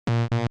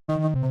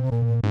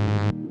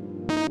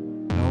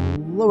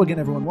Hello again,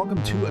 everyone.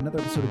 Welcome to another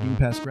episode of Game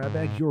Pass Grab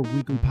Bag, your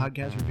weekly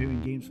podcast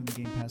reviewing games from the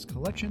Game Pass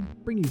collection,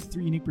 bringing you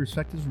three unique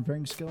perspectives from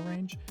varying skill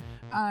range.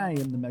 I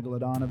am the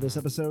Megalodon of this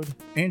episode,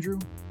 Andrew.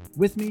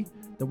 With me,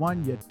 the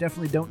one you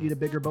definitely don't need a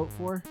bigger boat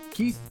for,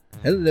 Keith.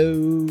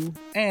 Hello.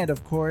 And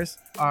of course,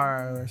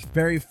 our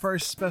very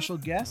first special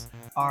guest,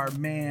 our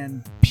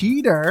man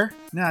Peter.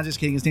 Nah, just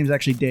kidding. His name's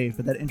actually Dave,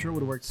 but that intro would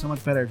have worked so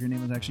much better if your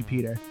name was actually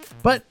Peter.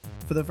 But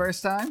for the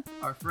first time,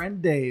 our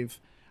friend Dave.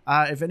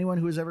 If anyone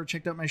who has ever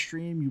checked out my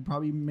stream, you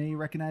probably may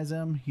recognize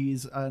him.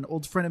 He's an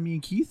old friend of me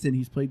and Keith, and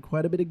he's played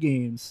quite a bit of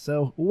games.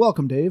 So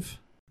welcome, Dave.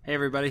 Hey,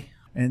 everybody.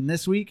 And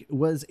this week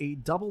was a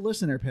double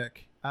listener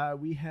pick.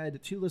 We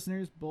had two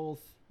listeners,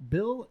 both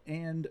Bill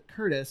and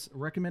Curtis,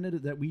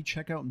 recommended that we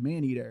check out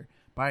Maneater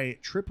by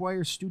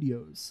Tripwire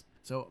Studios.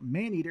 So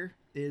Maneater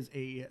is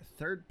a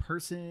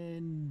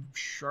third-person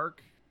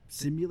shark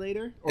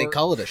simulator. They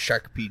call it a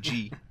Shark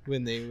PG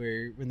when they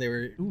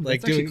were Ooh,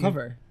 like that's doing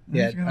clever.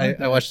 Yeah,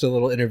 I watched a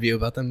little interview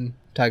about them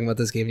talking about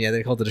this game. Yeah,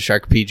 they called it a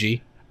Shark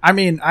PG. I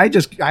mean, I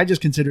just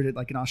considered it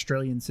like an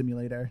Australian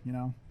simulator, you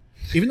know.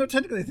 Even though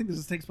technically I think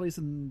this takes place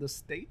in the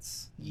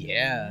States.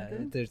 Yeah,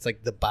 there's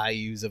like the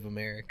bayous of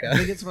America. I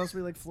think it's supposed to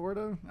be like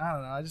Florida. I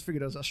don't know. I just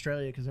figured it was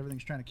Australia because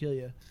everything's trying to kill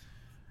you.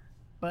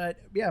 But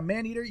yeah,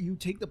 Maneater, you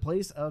take the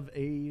place of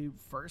a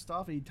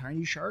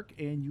tiny shark,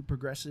 and you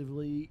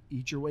progressively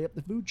eat your way up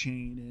the food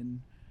chain.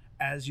 And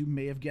as you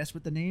may have guessed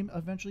with the name,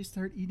 eventually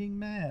start eating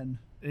men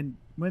and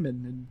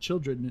women and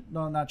children.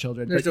 No, not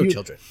children. There's no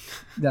children.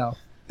 No,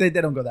 they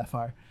don't go that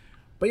far.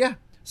 But yeah,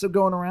 so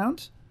going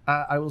around,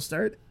 I will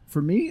start.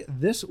 For me,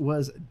 this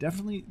was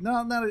definitely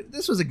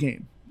this was a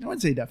game. I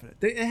wouldn't say definite.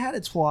 It had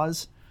its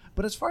flaws,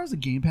 but as far as the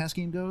Game Pass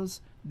game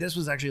goes, this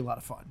was actually a lot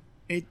of fun.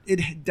 It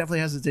definitely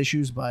has its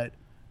issues, but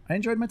I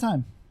enjoyed my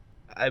time.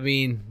 I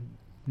mean,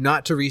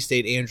 not to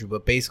restate Andrew,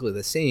 but basically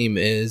the same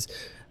is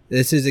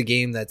this is a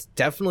game that's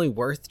definitely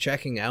worth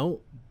checking out,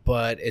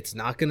 but it's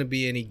not going to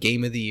be any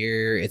game of the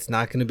year. It's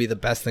not going to be the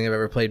best thing I've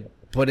ever played,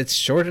 but it's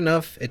short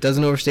enough. It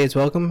doesn't overstay its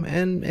welcome,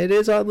 and it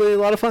is oddly a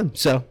lot of fun.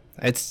 So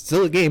it's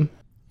still a game.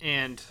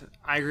 And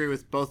I agree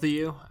with both of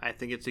you. I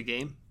think it's a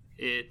game.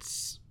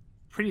 It's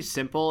pretty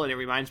simple, and it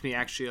reminds me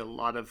actually a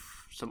lot of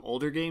some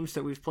older games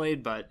that we've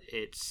played, but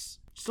it's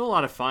still a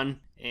lot of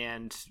fun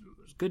and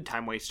a good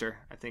time waster.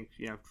 I think,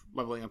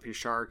 leveling up your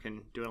shark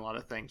and doing a lot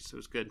of things. It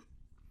was good.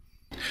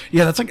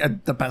 Yeah, that's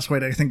like the best way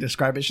to, I think,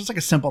 describe it. It's just like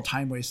a simple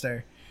time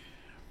waster.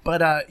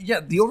 But yeah,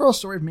 the overall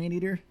story of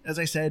Maneater, as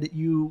I said,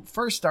 you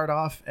first start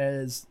off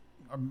as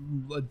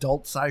an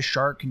adult-sized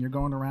shark, and you're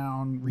going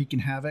around wreaking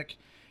havoc,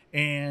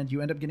 and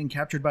you end up getting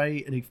captured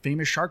by a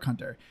famous shark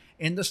hunter.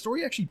 And the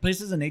story actually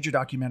places a nature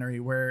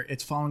documentary where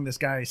it's following this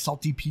guy,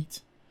 Salty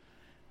Pete.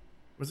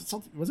 Was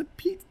it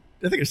Pete?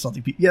 I think it's Salty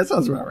Pete. Yeah, it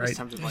sounds about right.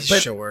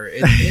 Sure.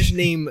 It's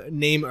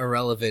name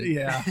irrelevant.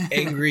 Yeah.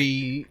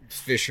 Angry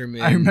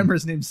fisherman. I remember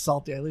his name's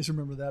Salty. I at least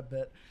remember that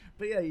bit.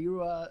 But yeah,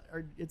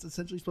 it's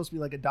essentially supposed to be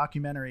like a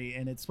documentary,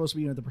 and it's supposed to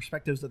be the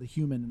perspectives of the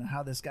human and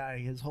how this guy,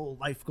 his whole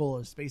life goal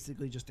is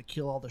basically just to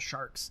kill all the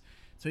sharks.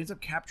 So he ends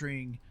up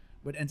capturing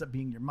what ends up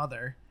being your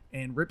mother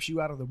and rips you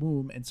out of the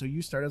womb, and so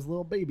you start as a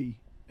little baby,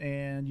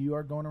 and you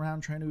are going around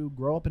trying to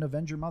grow up and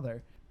avenge your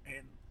mother.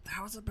 And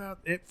that was about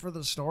it for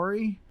the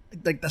story.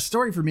 Like, the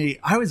story for me,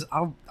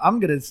 I'm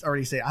gonna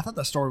already say I thought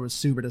the story was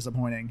super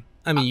disappointing.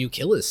 I mean, you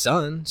kill his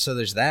son, so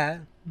there's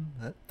that.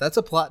 That's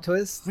a plot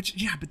twist. Which,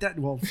 yeah, but that,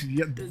 well,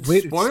 yeah,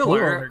 wait,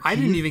 spoiler, I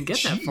didn't even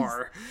get that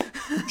far.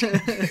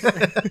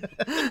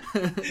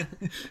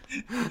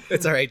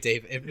 It's all right,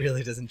 Dave. It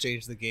really doesn't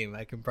change the game.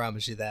 I can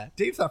promise you that.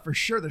 Dave thought for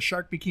sure the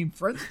shark became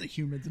friends with the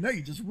humans, and now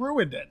you just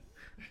ruined it.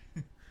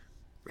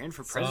 Ran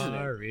for president,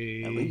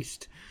 Sorry. at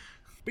least.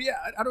 But yeah,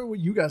 I don't know what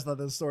you guys thought of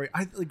the story.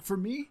 For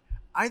me,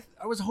 I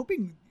was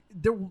hoping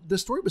the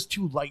story was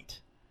too light.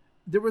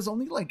 There was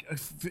only like a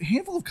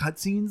handful of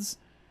cutscenes,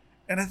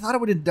 and I thought it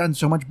would have done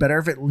so much better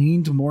if it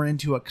leaned more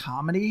into a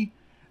comedy.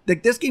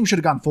 Like, this game should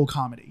have gone full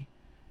comedy.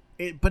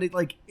 But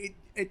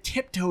it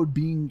tiptoed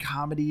being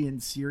comedy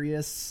and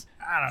serious.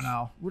 I don't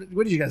know.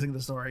 What did you guys think of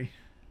the story?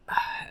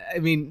 I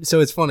mean, so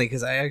it's funny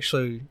because I'll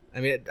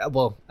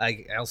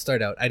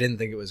start out. I didn't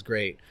think it was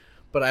great.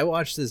 But I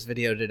watched this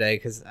video today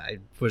because I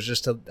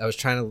was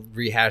trying to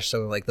rehash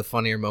some of like the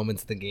funnier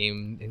moments of the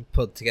game and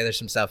put together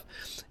some stuff.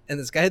 And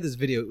this guy had this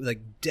video like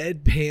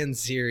deadpan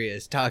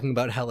serious talking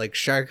about how like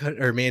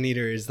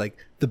Maneater is like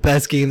the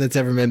best game that's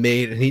ever been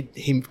made. And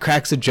he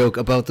cracks a joke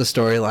about the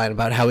storyline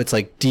about how it's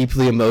like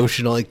deeply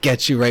emotional. It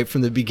gets you right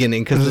from the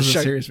beginning because this is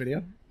a serious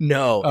video.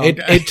 No, okay.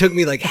 It took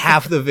me like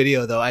half the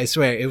video though. I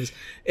swear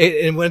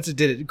and once it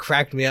did, it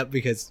cracked me up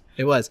because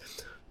it was.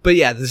 But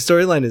yeah, the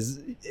storyline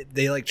is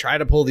they like try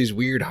to pull these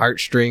weird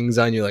heartstrings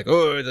on you, like,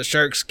 oh, the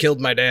sharks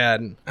killed my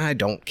dad. I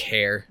don't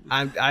care.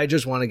 I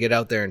just want to get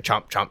out there and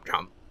chomp, chomp,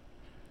 chomp.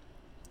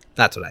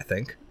 That's what I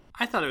think.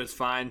 I thought it was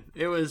fine.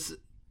 I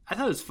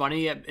thought it was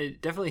funny.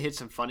 It definitely hit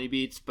some funny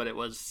beats, but it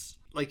was,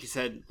 like you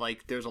said,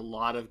 like there's a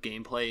lot of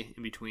gameplay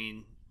in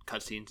between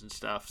cutscenes and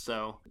stuff.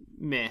 So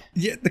meh.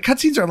 Yeah, the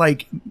cutscenes are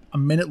like a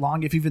minute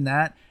long, if even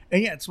that.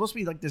 And yeah, it's supposed to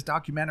be like this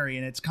documentary,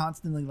 and it's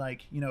constantly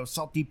like,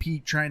 Salty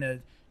Pete trying to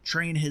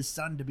train his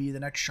son to be the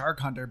next shark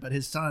hunter, but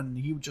his son,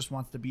 he just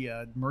wants to be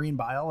a marine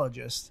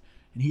biologist,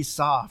 and he's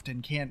soft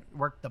and can't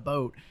work the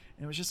boat.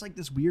 And it was just like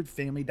this weird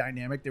family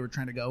dynamic they were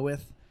trying to go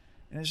with,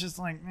 and it's just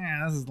like,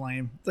 this is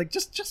lame. It's like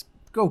just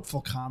go full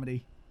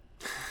comedy.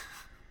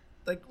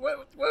 Like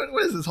what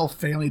is this whole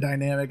family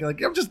dynamic?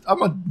 Like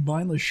I'm a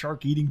mindless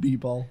shark eating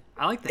people.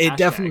 I like the hashtags. It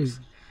definitely.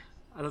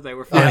 I thought they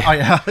were funny.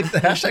 Like the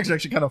hashtags are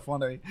actually kind of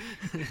funny.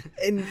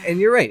 And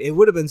you're right. It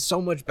would have been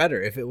so much better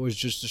if it was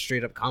just a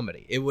straight up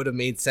comedy. It would have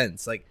made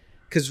sense. Like,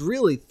 because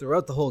really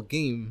throughout the whole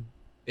game,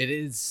 it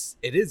is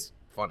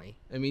funny.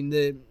 I mean,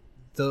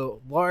 the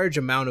large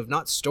amount of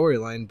not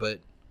storyline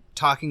but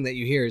talking that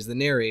you hear is the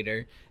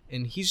narrator,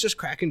 and he's just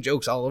cracking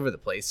jokes all over the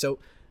place. So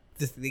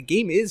the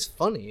game is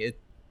funny.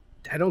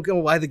 I don't know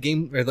why the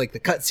game or like the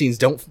cutscenes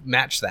don't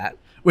match that.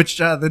 Which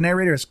the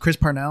narrator is Chris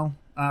Parnell.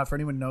 For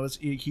anyone who knows,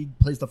 he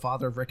plays the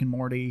father of Rick and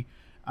Morty.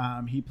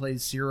 He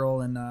plays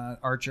Cyril in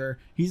Archer.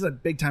 He's a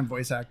big time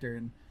voice actor,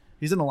 and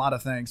he's in a lot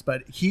of things.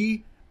 But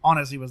he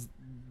honestly was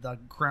the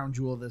crown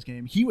jewel of this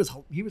game. He was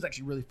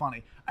actually really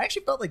funny. I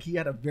actually felt like he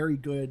had a very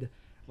good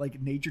like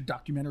nature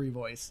documentary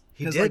voice.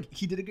 He did. Like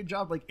he did a good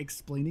job like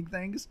explaining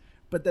things,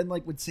 but then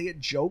like would say a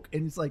joke,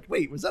 and it's like,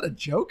 wait, was that a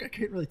joke? I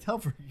can't really tell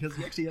because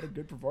he actually had a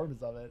good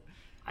performance of it.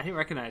 I didn't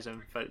recognize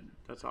him, but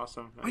that's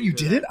awesome. Oh, you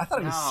didn't? I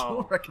thought it was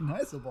so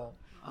recognizable.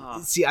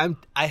 See,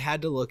 I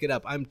had to look it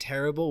up. I'm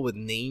terrible with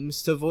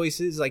names to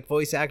voices, like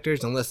voice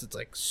actors, unless it's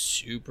like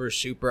super,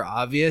 super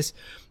obvious.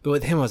 But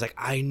with him, I was like,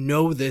 I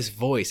know this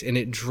voice, and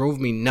it drove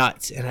me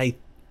nuts. And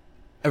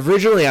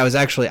originally I was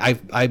actually,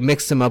 I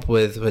mixed him up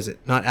with, was it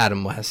not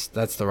Adam West?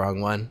 That's the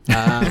wrong one.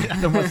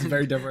 Adam West is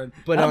very different.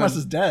 But Adam West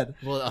is dead.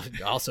 Well,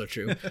 also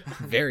true.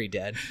 Very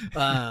dead.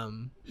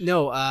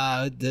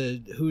 No,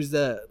 who's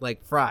the,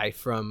 like, Fry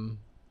from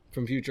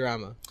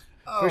Futurama.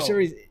 Oh. For some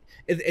reason,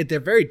 they're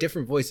very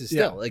different voices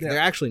still. Yeah. They're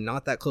actually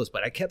not that close,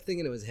 but I kept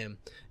thinking it was him.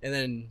 And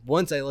then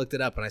once I looked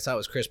it up and I saw it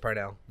was Chris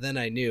Parnell, then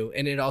I knew.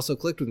 And it also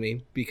clicked with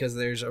me because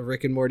there's a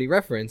Rick and Morty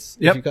reference.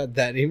 Yep. If you got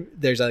that,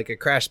 there's like a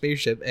crash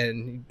spaceship.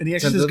 And he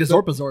actually says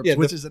Gazorpazorps, yeah,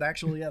 which is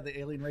the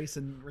alien race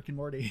in Rick and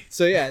Morty.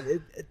 So yeah,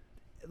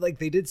 like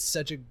they did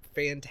such a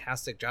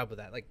fantastic job with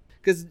that. Like,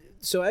 because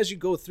so as you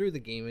go through the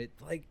game, it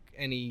like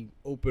any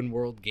open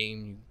world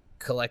game, you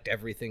collect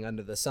everything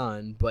under the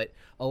sun, but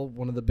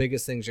one of the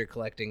biggest things you're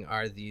collecting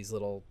are these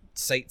little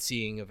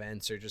sightseeing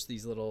events or just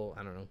these little,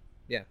 I don't know,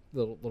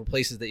 little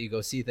places that you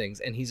go see things.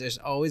 And he's just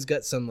always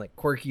got some like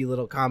quirky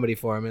little comedy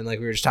for him. And like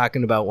we were just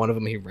talking about, one of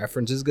them, he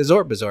references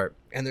Gazorpazorp,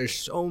 and there's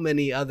so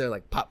many other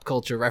like pop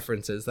culture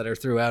references that are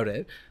throughout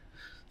it.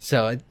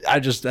 So I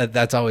just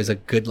that's always a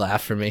good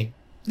laugh for me.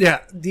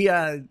 Yeah,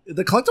 the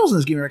collectibles in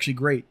this game are actually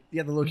great.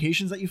 Yeah, the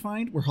locations that you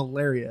find were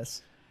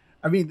hilarious.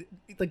 I mean,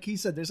 like he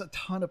said, there's a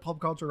ton of pop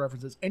culture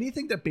references.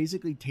 Anything that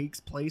basically takes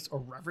place or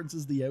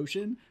references the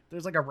ocean,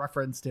 there's like a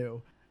reference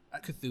to.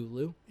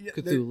 Cthulhu. Yeah,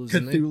 Cthulhu's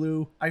in there.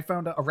 Cthulhu. I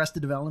found Arrested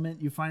Development.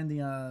 You find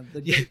the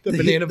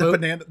banana boat.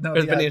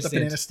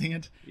 Banana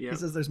stand. Yep. He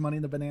says there's money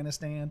in the banana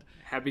stand.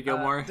 Happy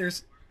Gilmore.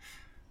 There's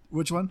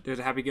which one? There's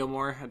a Happy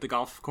Gilmore at the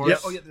golf course. Yeah.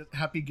 Oh yeah,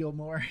 Happy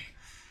Gilmore.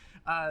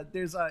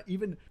 There's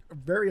even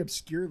very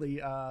obscurely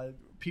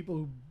people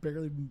who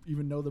barely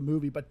even know the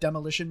movie, but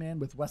Demolition Man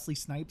with Wesley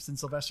Snipes and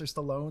Sylvester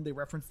Stallone. They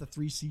reference the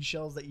 3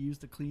 seashells that you use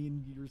to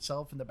clean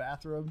yourself in the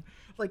bathroom.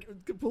 Like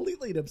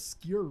completely an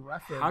obscure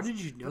reference. How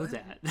did you know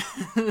that?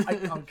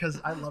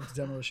 Because I loved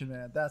Demolition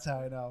Man. That's how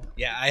I know.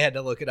 Yeah, I had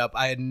to look it up.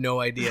 I had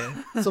no idea.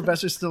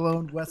 Sylvester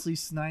Stallone, Wesley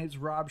Snipes,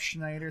 Rob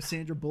Schneider,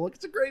 Sandra Bullock.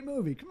 It's a great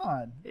movie. Come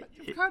on.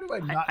 How do I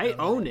not? I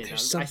own it. I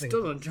something-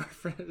 still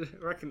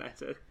don't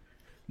recognize it.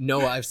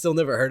 No, I've still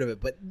never heard of it,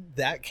 but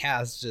that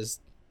cast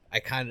just I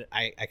kind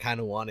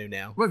of want to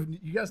now. What,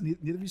 you guys,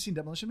 neither of you seen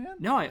Demolition Man?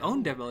 No, I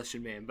own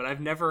Demolition Man, but I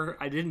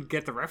didn't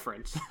get the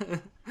reference.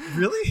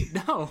 Really?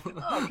 No.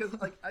 Oh, because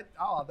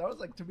that was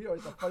like to me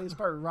always the funniest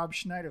part. Rob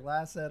Schneider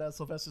laughs at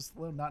Sylvester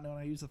Stallone not knowing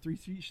how to use the 3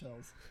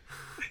 seashells.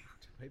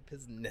 Wipe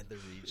his nether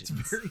regions.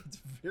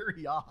 It's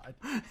very odd.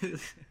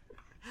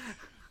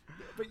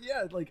 But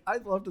yeah, like I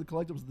loved the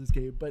collectibles of this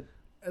game, but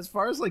as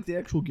far as like the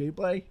actual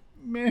gameplay,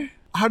 meh.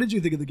 How did you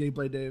think of the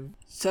gameplay, Dave?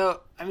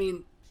 So, I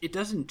mean, it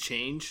doesn't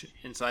change,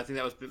 and so I think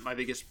that was my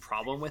biggest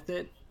problem with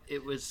it.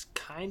 It was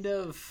kind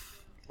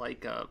of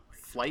like a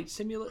flight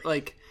simulator.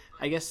 Like,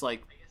 I guess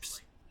like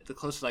the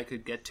closest I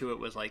could get to it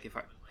was like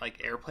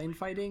airplane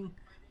fighting,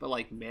 but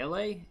like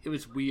melee. It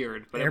was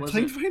weird. But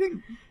airplane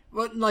fighting?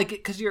 Well, like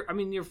because you're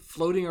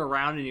floating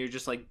around and you're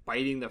just like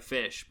biting the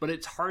fish, but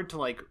it's hard to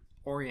like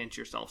orient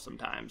yourself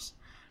sometimes.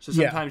 So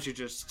sometimes you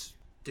just.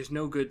 There's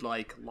no good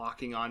like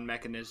locking on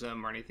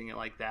mechanism or anything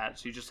like that.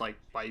 So you just like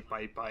bite,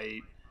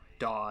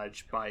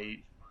 dodge,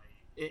 bite.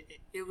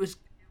 It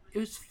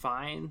was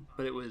fine,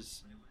 but it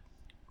was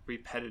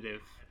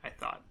repetitive, I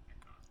thought.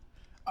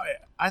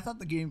 I thought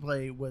the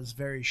gameplay was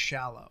very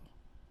shallow.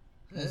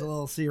 There's a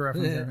little sea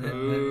reference there.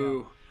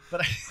 Ooh.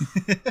 But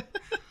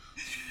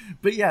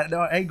But yeah, no,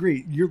 I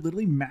agree. You're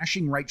literally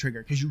mashing right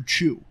trigger because you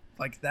chew.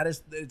 Like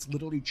it's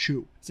literally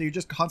chew. So you're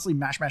just constantly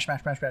mash. I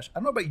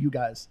don't know about you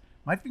guys.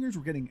 My fingers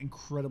were getting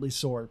incredibly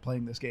sore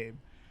playing this game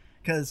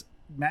because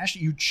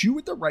you chew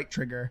with the right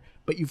trigger,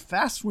 but you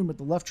fast swim with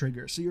the left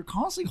trigger. So you're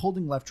constantly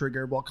holding left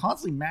trigger while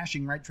constantly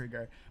mashing right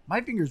trigger. My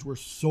fingers were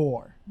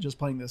sore just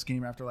playing this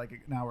game after like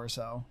an hour or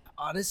so.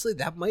 Honestly,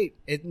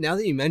 now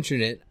that you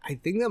mention it, I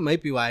think that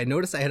might be why I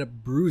noticed I had a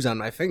bruise on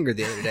my finger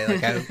the other day.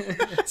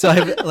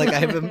 I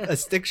have a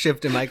stick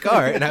shift in my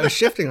car, and I was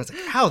shifting. I was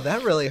like, "Ow,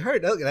 that really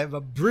hurt!" Look, I have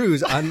a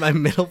bruise on my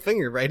middle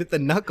finger, right at the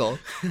knuckle,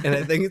 and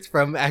I think it's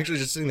from actually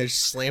just sitting there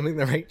slamming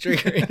the right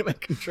trigger into my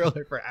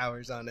controller for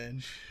hours on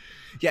end.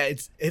 Yeah,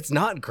 it's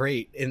not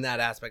great in that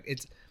aspect.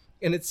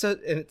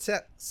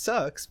 It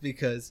sucks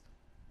because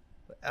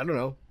I don't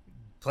know.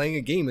 Playing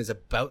a game is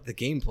about the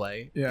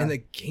gameplay, and the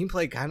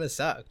gameplay kind of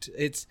sucked.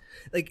 It's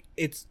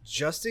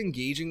just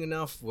engaging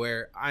enough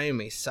where I am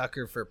a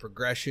sucker for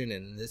progression,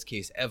 and in this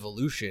case,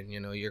 evolution.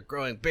 You know, you're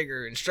growing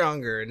bigger and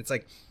stronger, and it's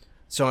like,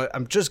 so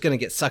I'm just gonna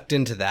get sucked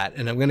into that,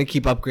 and I'm gonna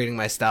keep upgrading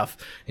my stuff,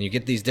 and you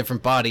get these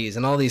different bodies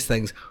and all these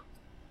things.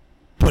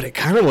 But it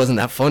kind of wasn't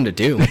that fun to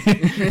do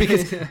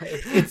because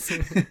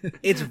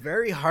it's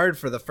very hard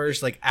for the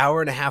first like hour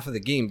and a half of the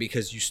game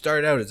because you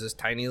start out as this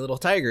tiny little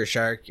tiger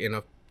shark in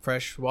a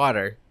fresh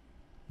water.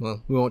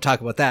 Well, we won't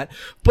talk about that,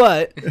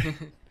 but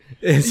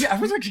yeah,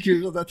 I was actually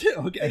curious about that too.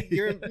 Okay,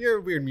 you're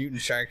a weird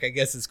mutant shark. I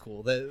guess it's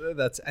cool.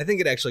 That's I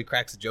think it actually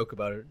cracks a joke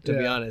about it, to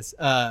be honest.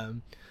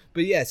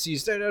 But yeah, so you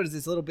start out as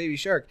this little baby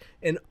shark,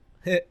 and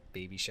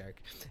baby shark,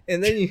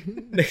 and then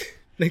you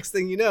next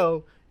thing you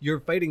know,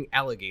 you're fighting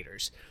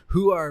alligators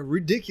who are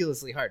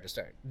ridiculously hard to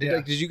start.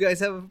 Did you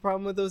guys have a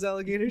problem with those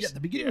alligators? Yeah, the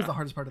beginning was the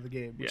hardest part of the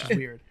game, which is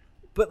weird.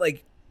 But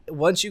like,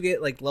 once you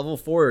get like level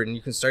 4 and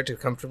you can start to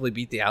comfortably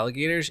beat the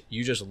alligators,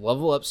 you just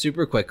level up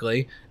super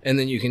quickly, and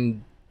then you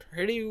can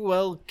pretty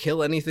well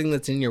kill anything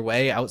that's in your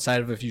way outside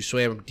of if you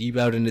swam deep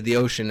out into the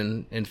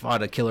ocean and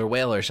fought a killer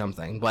whale or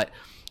something. But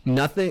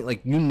nothing,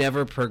 like, you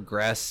never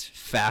progress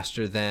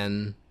faster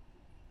than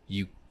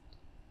you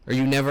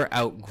never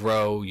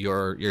outgrow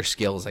your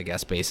skills, I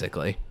guess,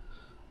 basically.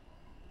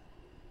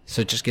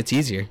 So it just gets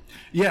easier.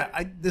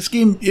 Yeah, this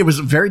game, it was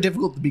very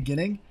difficult at the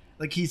beginning,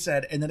 like he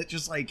said, and then it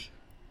just like,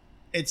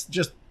 it's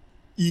just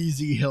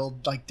easy hill,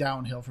 like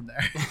downhill from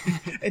there.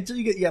 Until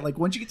you get, like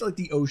once you get to like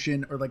the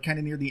ocean or like kind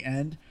of near the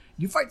end,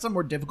 you fight some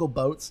more difficult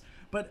boats.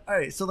 But all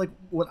right, so like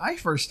when I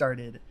first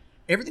started,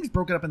 everything's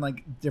broken up in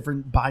like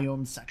different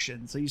biome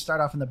sections. So you start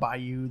off in the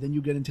bayou, then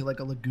you get into like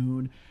a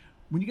lagoon.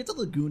 When you get to the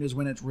lagoon is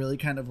when it's really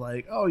kind of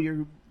like, oh,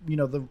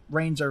 the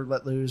reins are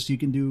let loose. You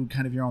can do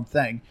kind of your own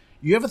thing.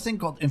 You have a thing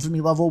called infamy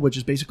level, which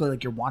is basically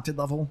like your wanted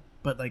level,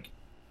 but like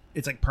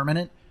it's like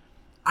permanent.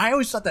 I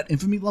always thought that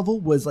infamy level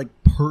was like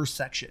per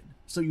section.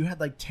 So you had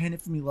like 10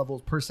 infamy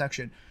levels per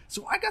section.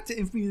 So I got to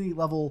infamy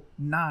level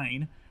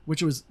 9,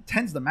 which was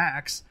 10's the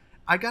max.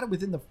 I got it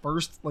within the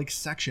first like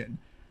section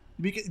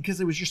because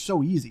it was just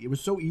so easy. It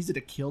was so easy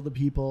to kill the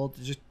people,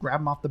 to just grab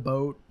them off the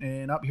boat,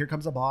 and here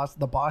comes the boss.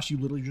 The boss, you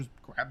literally just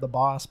grab the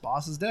boss.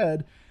 Boss is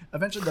dead.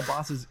 Eventually the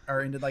bosses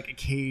are into like a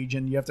cage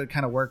and you have to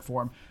kind of work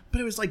for them.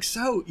 But it was like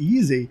so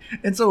easy.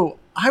 And so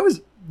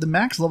the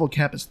max level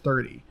cap is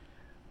 30.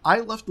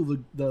 I left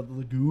the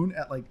lagoon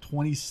at like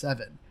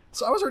 27.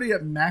 So I was already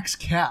at max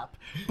cap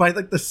by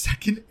like the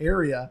second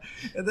area.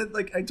 And then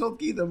like I told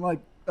Keith, I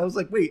was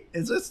like, wait,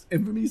 is this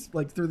infamy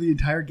like through the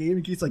entire game?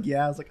 And Keith's like,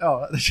 yeah. I was like,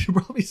 oh, I should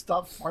probably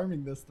stop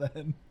farming this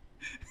then.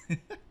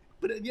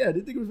 But yeah, I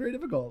didn't think it was very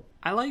difficult.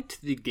 I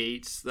liked the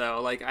gates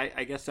though. Like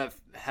I guess I've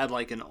had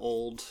like an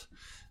old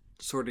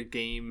sort of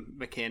game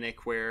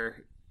mechanic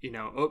where, you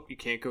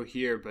can't go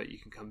here, but you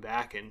can come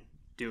back and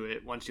do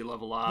it once you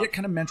level up. Yeah,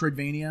 kind of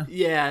Metroidvania.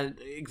 Yeah,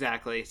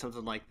 exactly.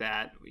 Something like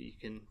that. You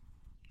can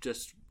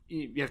just,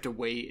 you have to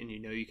wait and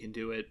you can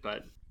do it,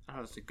 but I don't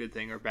know if it's a good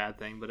thing or a bad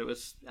thing, but it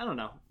was, I don't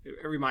know.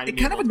 It reminded me.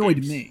 It kind of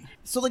annoyed me.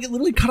 So like it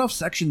literally cut off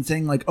sections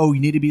saying like, oh, you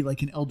need to be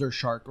like an elder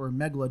shark or a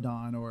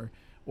megalodon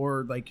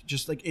or like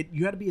just like it,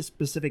 you had to be a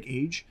specific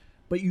age,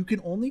 but you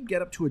can only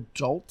get up to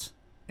adult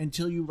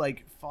until you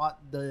like fought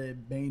the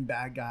main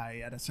bad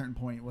guy at a certain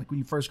point, like when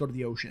you first go to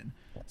the ocean.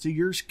 So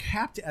you're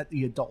capped at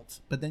the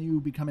adult, but then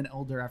you become an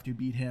elder after you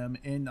beat him,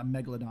 and a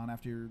megalodon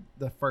after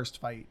the first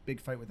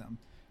big fight with him,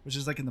 which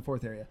is like in the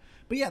 4th area.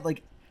 But yeah,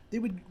 like they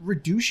would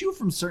reduce you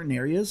from certain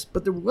areas,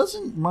 but there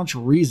wasn't much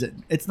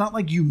reason. It's not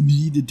like you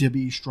needed to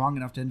be strong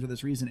enough to enter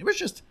this reason. It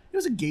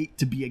was a gate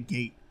to be a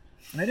gate,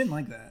 and I didn't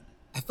like that.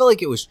 I felt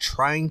like it was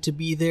trying to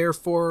be there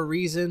for a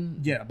reason.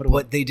 Yeah,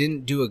 but they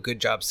didn't do a good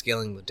job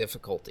scaling the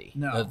difficulty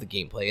of the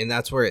gameplay, and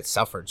that's where it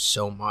suffered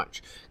so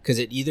much, because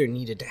it either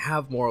needed to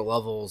have more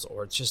levels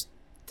or it's just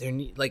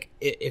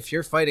if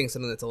you're fighting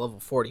something that's a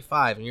level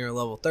 45 and you're a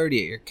level 30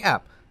 at your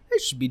cap,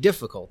 it should be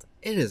difficult.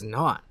 It is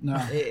not. No,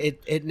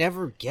 it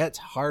never gets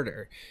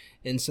harder,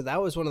 and so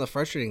that was one of the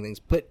frustrating things.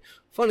 But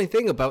Funny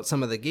thing about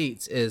some of the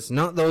gates is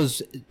not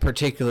those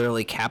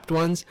particularly capped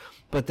ones,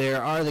 but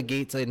there are the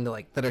gates into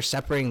like that are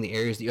separating the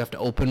areas that you have to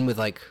open with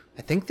like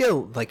I think they're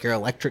like your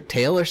electric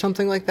tail or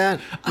something like that.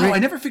 Oh, right? I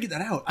never figured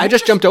that out. I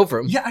just jumped over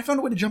them. Yeah, I found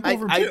a way to jump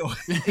over them too.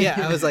 Yeah,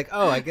 I was like,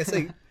 oh, I guess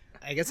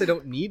I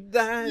don't need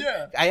that.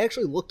 Yeah. I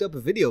actually looked up a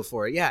video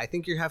for it. Yeah, I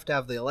think you have to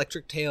have the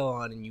electric tail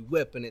on and you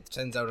whip and it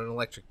sends out an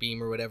electric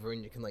beam or whatever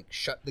and you can like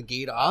shut the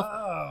gate off.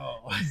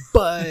 Oh.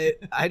 But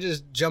I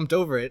just jumped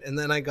over it and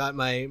then I got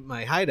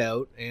my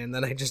hideout and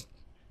then I just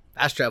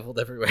fast traveled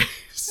everywhere.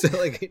 So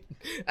like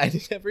I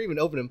never even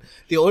opened them.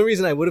 The only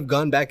reason I would have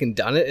gone back and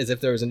done it is if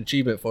there was an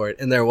achievement for it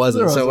and there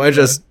wasn't. So I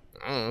just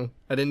I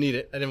didn't need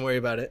it. I didn't worry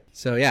about it.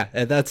 So yeah,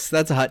 that's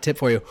a hot tip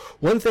for you.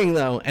 One thing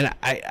though, and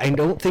I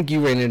don't think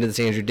you ran into this,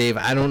 Andrew. Dave,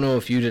 I don't know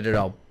if you did at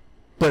all,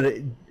 but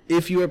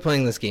if you are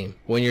playing this game,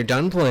 when you're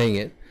done playing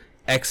it,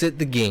 exit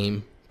the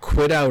game,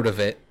 quit out of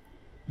it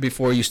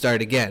before you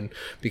start again.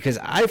 Because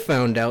I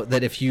found out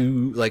that if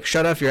you like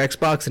shut off your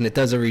Xbox and it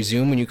does a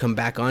resume when you come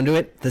back onto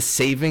it, the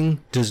saving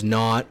does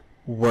not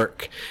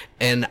work.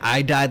 And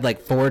I died like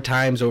 4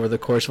 times over the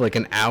course of like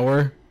an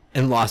hour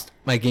and lost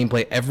my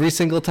gameplay every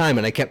single time,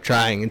 and I kept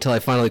trying until I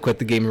finally quit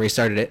the game and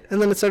restarted it, and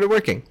then it started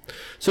working.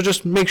 So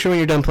just make sure when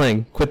you're done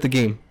playing, quit the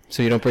game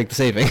so you don't break the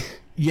saving.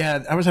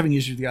 Yeah, I was having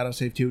issues with the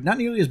autosave too. Not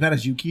nearly as bad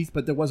as you, Keith,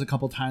 but there was a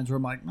couple times where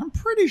I'm like, I'm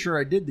pretty sure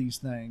I did these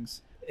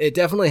things. It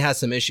definitely has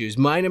some issues.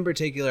 Mine in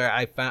particular,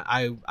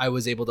 I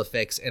was able to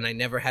fix, and I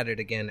never had it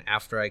again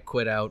after I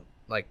quit out.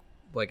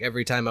 Like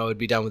every time I would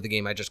be done with the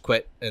game, I just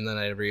quit and then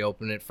I'd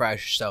reopen it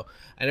fresh. So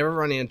I never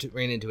ran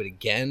into it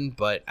again.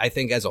 But I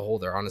think as a whole,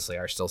 there honestly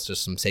are still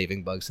just some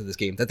saving bugs to this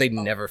game that they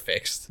never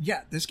fixed.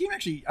 Yeah, this game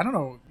actually, I don't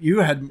know.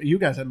 You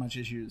guys had much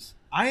issues.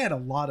 I had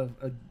a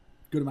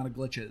good amount of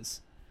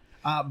glitches.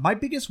 My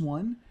biggest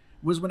one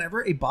was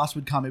whenever a boss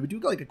would come, it would do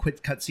like a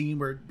quick cutscene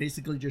where it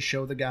basically just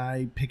show the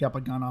guy pick up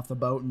a gun off the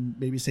boat and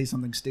maybe say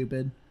something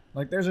stupid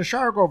like "There's a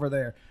shark over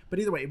there." But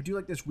either way, it would do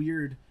like this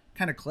weird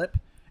kind of clip.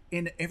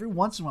 And every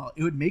once in a while,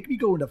 it would make me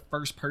go into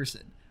first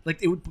person.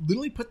 Like, it would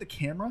literally put the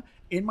camera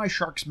in my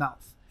shark's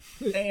mouth.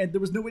 And there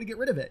was no way to get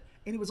rid of it.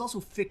 And it was also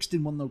fixed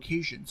in one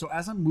location. So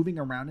as I'm moving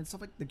around and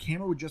stuff, like, the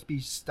camera would just be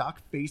stuck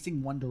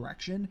facing one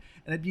direction.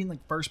 And I'd be in,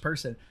 like, first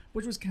person.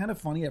 Which was kind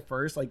of funny at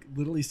first, like,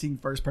 literally seeing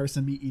first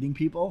person me eating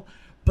people.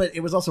 But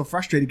it was also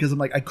frustrating because I'm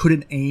like, I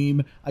couldn't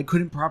aim. I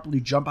couldn't properly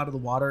jump out of the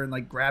water and,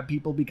 like, grab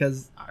people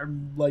because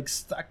I'm, like,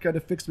 stuck at a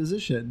fixed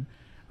position.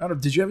 I don't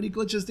know. Did you have any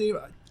glitches, Dave?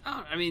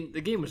 I mean,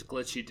 the game was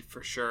glitchy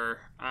for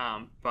sure,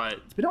 but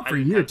it's been out for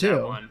a year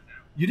too.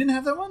 You didn't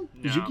have that one?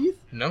 No. Did you,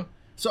 Keith? No.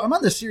 So I'm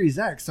on the Series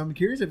X. So I'm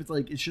curious if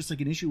it's just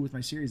like an issue with my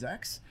Series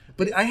X.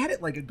 But I had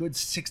it like a good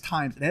 6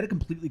 times, and I had to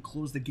completely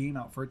close the game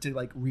out for it to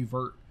like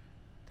revert.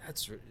 I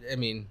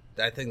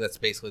think that's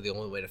basically the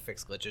only way to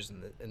fix glitches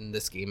in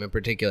this game in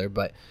particular.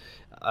 But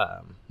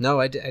no,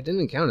 I didn't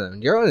encounter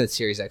them. You're on a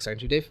Series X,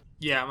 aren't you, Dave?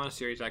 Yeah, I'm on a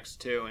Series X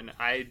too, and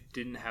I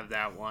didn't have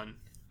that one.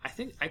 I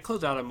think I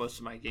closed out on most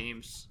of my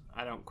games.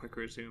 I don't quick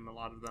resume a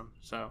lot of them,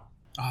 so.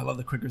 Oh, I love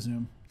the quick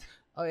resume.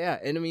 Oh yeah,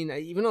 and I mean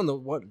even on the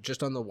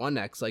One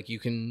X, like you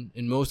can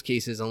in most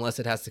cases, unless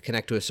it has to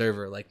connect to a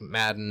server like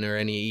Madden or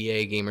any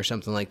EA game or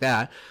something like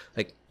that,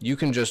 like you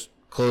can just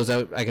close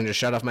out. I can just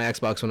shut off my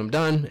Xbox when I'm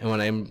done, and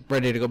when I'm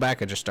ready to go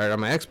back, I just start on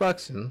my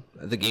Xbox and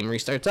the game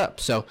restarts up.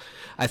 So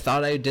I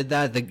thought I did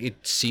that. It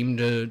seemed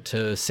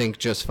to sync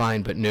just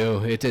fine, but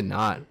no, it did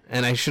not.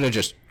 And I should have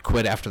just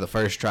quit after the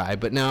first try,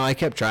 but no, I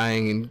kept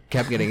trying and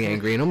kept getting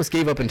angry and almost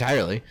gave up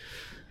entirely.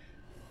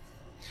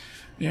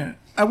 Yeah,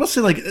 I will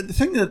say, like, the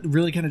thing that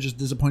really kind of just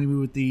disappointed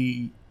me with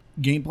the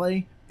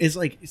gameplay is,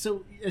 like,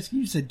 so as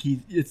you said,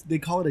 Keith, they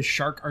call it a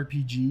Shark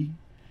RPG.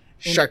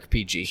 Shark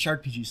PG.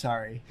 Shark PG,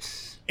 sorry.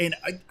 And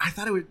I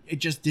thought it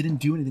just didn't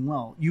do anything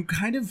well. You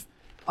kind of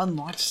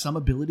unlocked some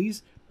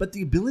abilities, but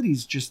the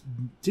abilities just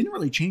didn't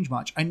really change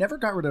much. I never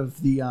got rid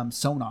of the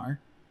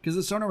sonar, because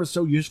the sonar was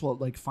so useful at,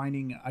 like,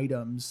 finding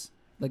items,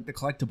 like the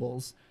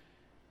collectibles.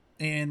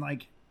 And,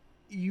 like,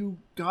 you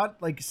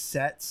got like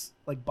sets,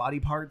 like body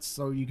parts,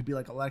 so you could be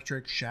like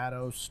electric,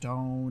 shadow,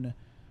 stone.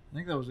 I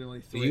think that was the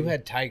only 3. You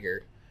had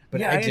Tiger,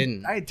 but yeah, I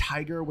didn't. I had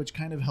Tiger, which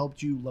kind of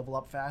helped you level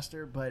up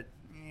faster, but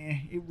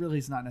it really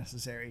is not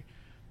necessary.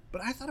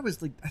 But I thought it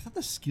was like, I thought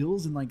the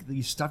skills and like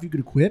the stuff you could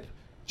equip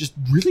just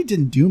really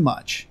didn't do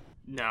much.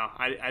 No,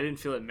 I didn't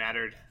feel it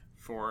mattered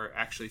for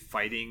actually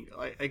fighting.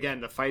 Like, again,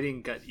 the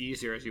fighting got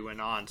easier as you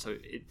went on, so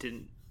it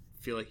didn't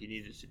feel like you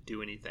needed to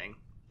do anything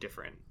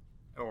different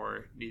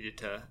or needed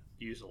to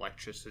use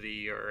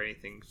electricity or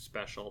anything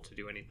special to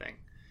do anything.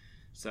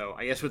 So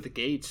I guess with the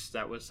gates,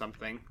 that was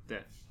something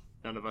that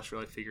none of us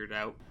really figured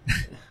out.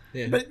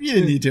 Yeah. But you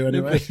didn't need to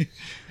anyway.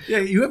 Yeah,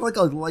 you have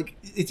like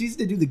it's easy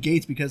to do the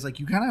gates because like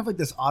you kind of have like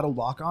this auto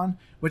lock on,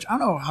 which I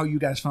don't know how you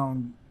guys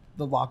found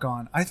the lock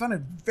on. I found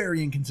it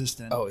very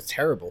inconsistent. Oh, it's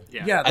terrible.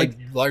 Yeah, I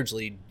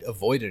largely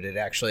avoided it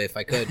actually if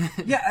I could.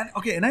 yeah,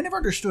 and I never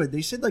understood.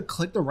 They said like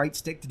click the right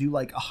stick to do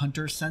like a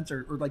hunter sense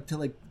or like to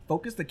like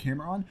focus the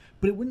camera on,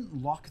 but it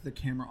wouldn't lock the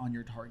camera on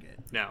your target.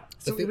 No.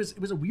 So it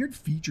was a weird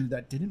feature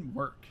that didn't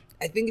work.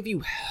 I think if you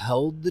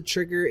held the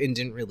trigger and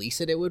didn't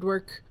release it, it would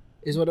work.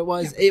 Is what it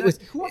was. Yeah, it was.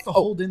 Who wants to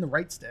hold in the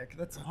right stick?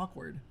 That's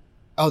awkward.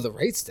 Oh, the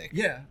right stick.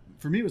 Yeah,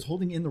 for me, it was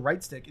holding in the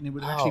right stick, and it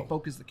would actually Oh.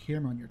 focus the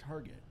camera on your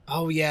target.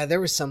 Oh yeah, there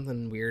was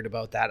something weird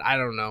about that. I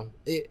don't know.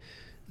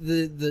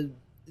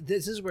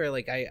 This is where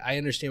like I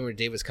understand where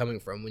Dave was coming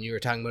from when you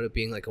were talking about it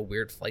being like a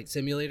weird flight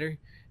simulator,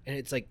 and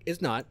it's like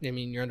it's not. I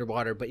mean, you're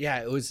underwater, but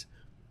yeah, it was.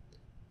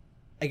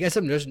 I guess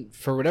I'm just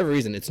for whatever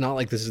reason, it's not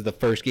like this is the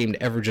first game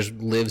to ever just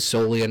live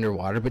solely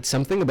underwater, but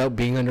something about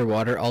being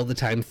underwater all the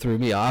time threw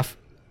me off.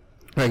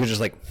 Where I could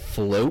just like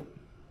float.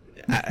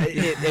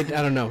 I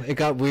don't know. It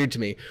got weird to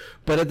me,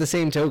 but at the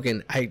same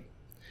token,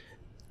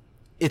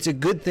 it's a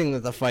good thing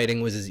that the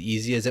fighting was as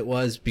easy as it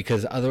was,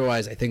 because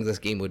otherwise I think this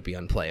game would be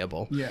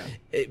unplayable. Yeah.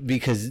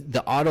 Because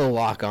the auto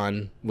lock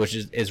on, which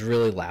is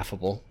really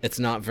laughable. It's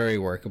not very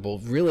workable.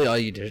 Really all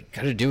you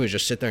gotta do is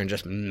just sit there and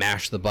just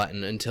mash the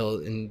button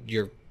until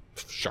your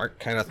shark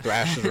kind of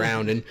thrashes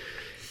around.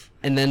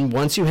 And then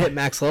once you hit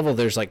max level,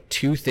 there's like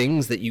 2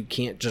 things that you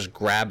can't just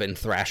grab and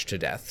thrash to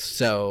death.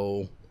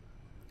 So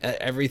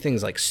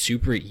everything's like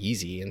super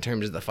easy in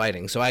terms of the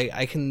fighting. So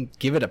I can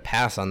give it a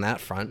pass on that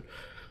front.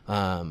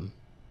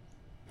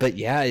 But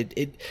yeah,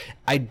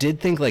 I did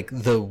think like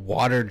the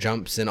water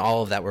jumps and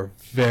all of that were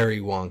very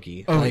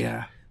wonky. Oh like,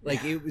 yeah.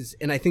 Like it was,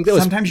 and I think that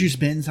was sometimes you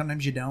spin,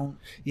 sometimes you don't.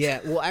 Yeah,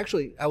 well,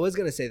 actually, I was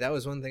gonna say that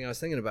was one thing I was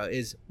thinking about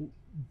is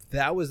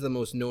that was the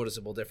most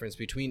noticeable difference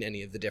between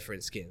any of the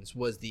different skins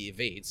was the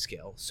evade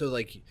skill. So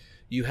like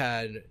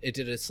it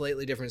did a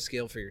slightly different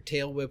skill for your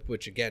tail whip,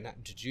 which again,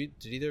 did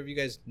either of you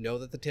guys know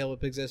that the tail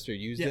whip exists or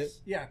used it?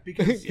 Yeah,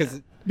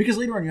 because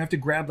later on you have to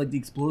grab like the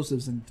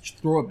explosives and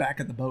throw it back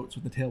at the boats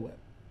with the tail whip.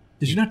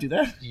 Did you not do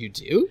that? You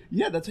do?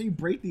 Yeah, that's how you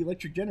break the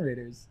electric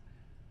generators.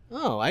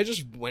 Oh, I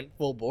just went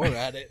full bore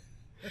at it.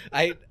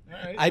 I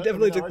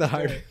definitely took the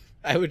hard.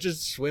 I would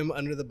just swim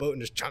under the boat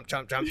and just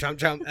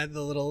chomp at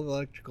the little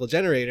electrical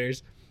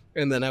generators,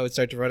 and then I would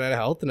start to run out of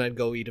health, and I'd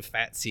go eat a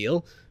fat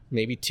seal,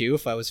 maybe 2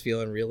 if I was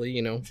feeling really,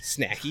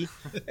 snacky,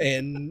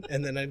 and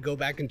then I'd go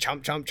back and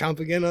chomp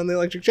again on the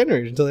electric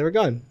generators until they were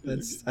gone.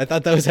 I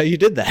thought that was how you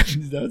did that.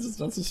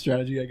 That's a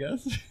strategy, I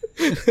guess.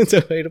 It's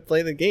a way to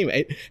play the game.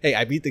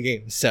 I beat the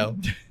game, so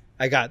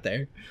I got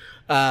there.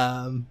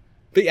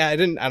 But yeah, I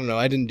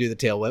didn't do the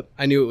tail whip.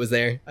 I knew it was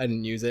there. I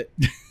didn't use it.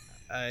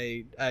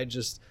 I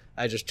just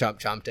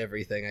chomped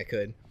everything I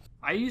could.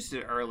 I used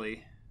it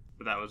early,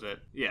 but that was it.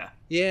 Yeah.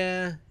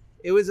 Yeah,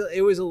 it was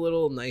a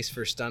little nice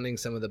for stunning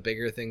some of the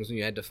bigger things when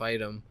you had to fight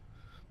them.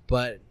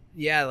 But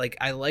yeah, like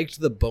I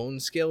liked the bone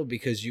skill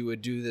because you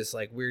would do this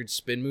like weird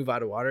spin move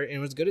out of water, and it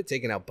was good at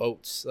taking out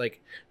boats.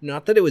 Like,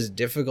 not that it was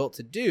difficult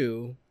to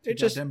do. It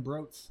just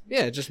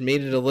it just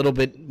made it a little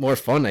bit more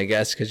fun, I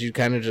guess, because you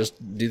kind of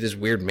just do this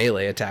weird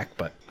melee attack.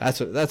 But that's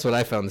what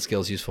I found the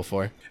skills useful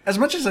for. As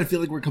much as I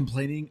feel like we're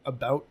complaining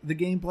about the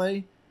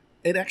gameplay,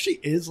 it actually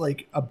is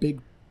like a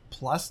big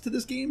plus to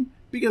this game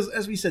because,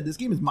 as we said, this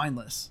game is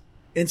mindless.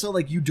 And so,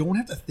 like, you don't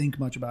have to think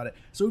much about it.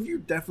 So if you're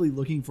definitely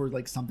looking for,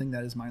 like, something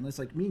that is mindless,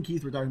 like me and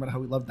Keith were talking about how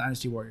we love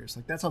Dynasty Warriors.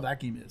 Like, that's how that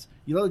game is.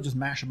 You literally just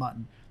mash a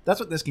button. That's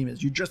what this game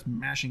is. You're just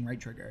mashing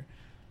right trigger.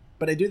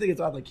 But I do think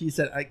it's odd. Like Keith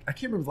said, I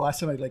can't remember the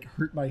last time I, like,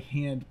 hurt my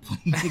hand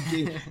playing the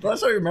game. The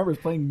last time I remember was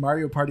playing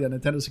Mario Party on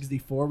Nintendo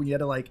 64 when you had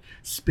to, like,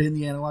 spin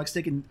the analog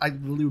stick and I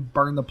literally would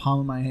burn the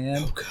palm of my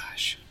hand. Oh,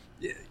 gosh.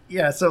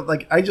 Yeah, so,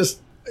 like,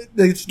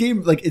 this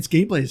game, like, its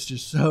gameplay is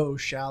just so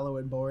shallow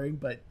and boring,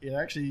 but it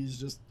actually is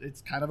just,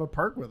 it's kind of a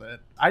perk with it.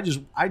 I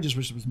just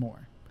wish there was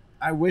more.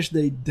 I wish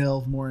they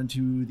delved more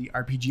into the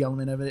RPG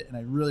element of it, and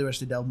I really wish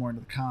they delved more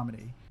into the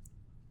comedy.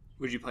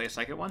 Would you play a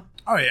second one?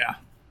 Oh, yeah.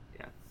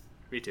 Yeah,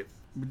 me too.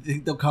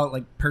 They'll call it,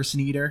 like, Person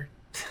Eater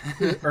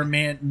or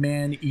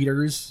Man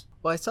Eaters.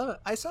 Well,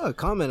 I saw a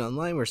comment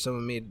online where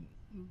someone made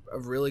a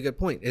really good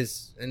point.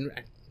 And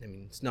I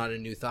mean, it's not a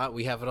new thought.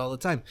 We have it all the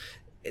time.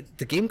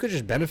 The game could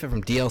just benefit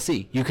from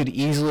DLC. You could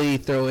easily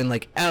throw in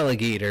like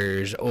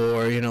alligators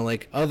or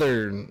like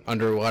other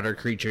underwater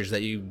creatures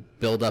that you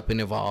build up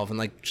and evolve and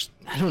like just,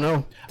 I don't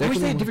know. I wish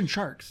they had different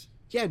sharks.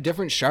 Yeah,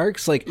 different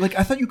sharks. Like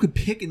I thought you could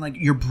pick in like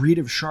your breed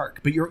of shark,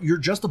 but you're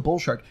just a bull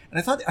shark. And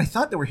I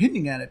thought they were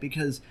hinting at it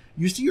because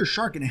you see your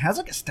shark and it has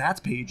like a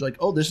stats page, like,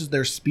 oh, this is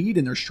their speed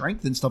and their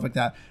strength and stuff like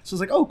that. So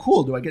it's like, oh,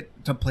 cool. Do I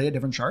get to play a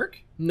different shark?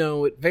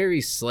 No, it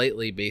varies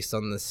slightly based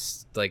on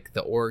this, like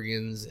the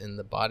organs and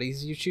the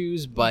bodies you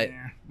choose, but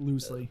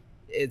loosely.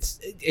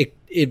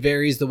 It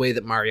varies the way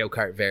that Mario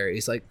Kart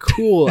varies. Like,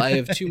 cool, I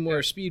have 2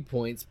 more speed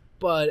points,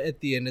 but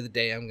at the end of the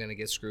day, I'm gonna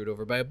get screwed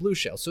over by a blue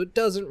shell, so it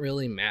doesn't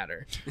really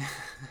matter.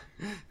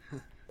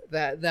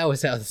 That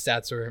was how the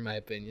stats were, in my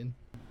opinion.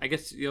 I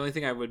guess the only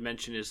thing I would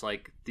mention is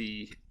like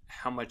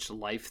how much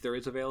life there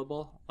is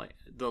available, like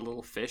the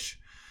little fish,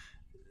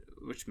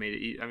 which made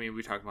it. I mean,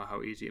 we talked about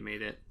how easy it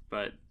made it,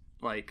 but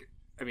like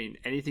I mean,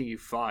 anything you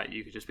fought,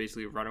 you could just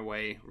basically run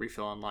away,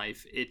 refill on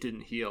life. It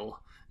didn't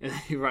heal, and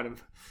then you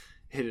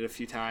hit it a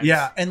few times.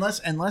 Yeah,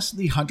 unless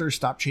the hunters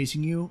stopped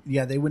chasing you,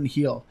 yeah, they wouldn't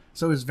heal.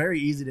 So it was very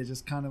easy to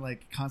just kind of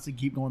like constantly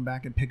keep going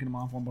back and picking them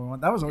off one by one.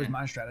 That was always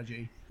my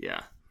strategy.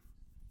 Yeah.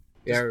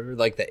 Yeah, or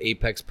like the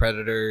apex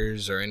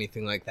predators or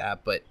anything like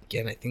that. But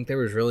again, I think there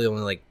was really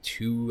only like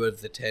 2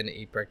 of the 10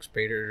 apex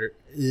predator.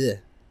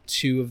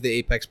 2 of the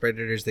apex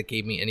predators that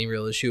gave me any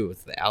real issue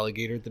with the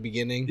alligator at the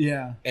beginning.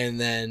 Yeah, and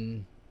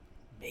then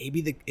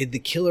maybe the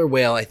killer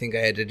whale. I think I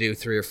had to do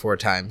 3 or 4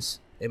 times.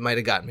 It might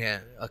have gotten me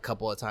a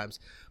couple of times,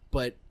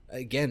 but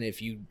again,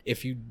 if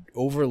you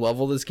over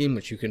level this game,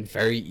 which you can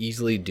very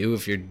easily do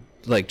if you're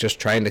like just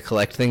trying to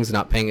collect things and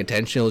not paying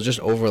attention, you'll just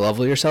over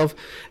level yourself.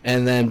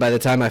 And then by the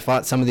time I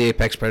fought some of the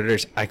apex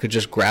predators, I could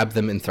just grab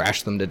them and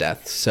thrash them to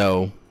death.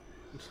 So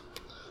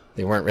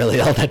they weren't really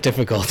all that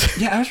difficult.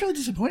 yeah, I was really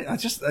disappointed. I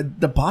just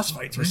the boss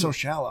fights were so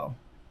shallow.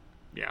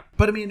 Yeah,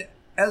 but I mean,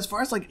 as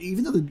far as like,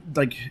 even though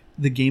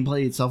the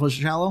gameplay itself was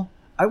shallow,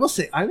 I will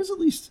say I was at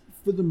least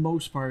for the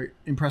most part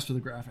impressed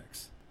with the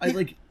graphics. I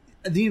like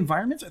the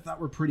environments. I thought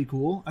were pretty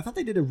cool. I thought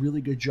they did a really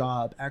good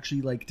job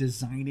actually like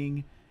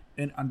designing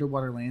an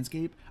underwater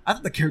landscape. I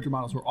thought the character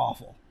models were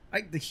awful.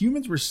 The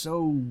humans were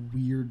so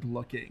weird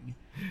looking.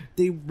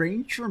 They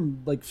ranged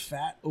from like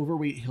fat,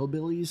 overweight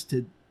hillbillies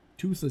to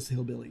toothless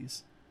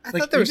hillbillies. I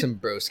thought there were some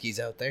broskies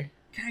out there.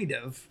 Kind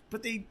of,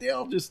 but they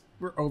all just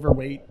were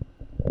overweight.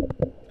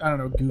 I don't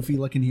know, goofy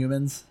looking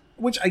humans,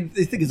 which I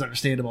think is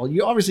understandable.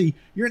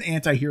 You're an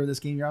anti-hero in this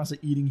game. You're obviously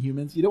eating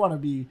humans. You don't want to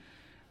be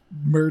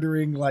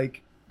murdering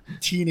like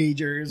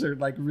teenagers or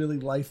like really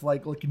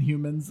lifelike looking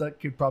humans. That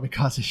could probably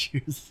cause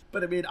issues.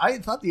 But I mean, I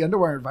thought the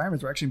underwater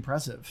environments were actually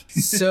impressive.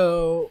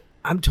 So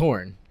I'm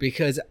torn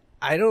because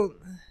I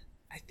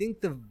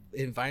think the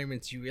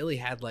environments you really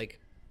had like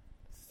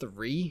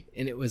 3,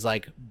 and it was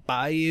like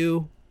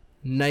bayou,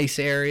 nice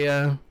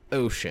area,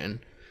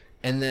 ocean,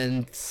 and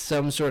then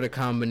some sort of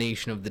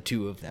combination of the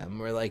 2 of them,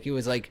 where like it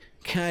was like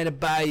kind of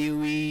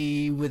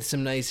bayou-y with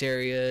some nice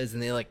areas,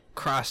 and they like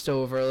crossed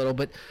over a little,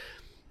 but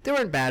they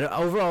weren't bad.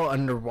 Overall,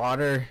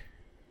 underwater,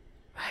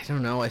 I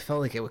don't know, I felt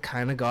like it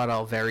kind of got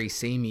all very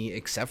samey,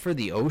 except for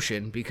the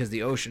ocean, because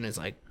the ocean is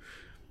like,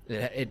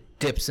 it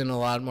dips in a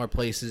lot more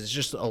places. It's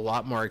just a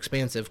lot more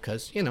expansive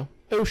because,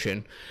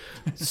 ocean.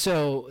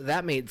 So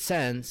that made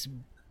sense,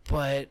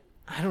 but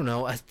I don't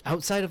know,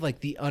 outside of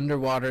like the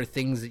underwater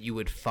things that you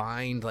would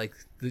find, like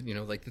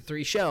like the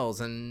 3 shells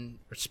and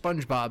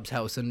SpongeBob's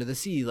house under the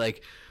sea,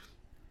 like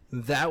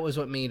that was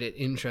what made it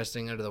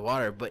interesting under the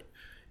water. But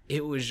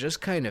it was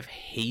just kind of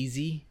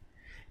hazy,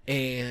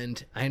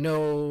 and I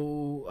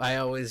know I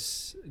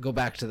always go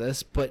back to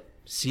this, but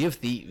Sea of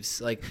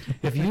Thieves, like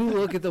if you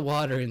look at the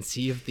water in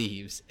Sea of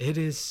Thieves, it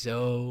is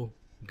so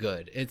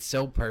good, it's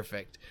so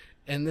perfect,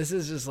 and this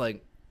is just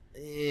like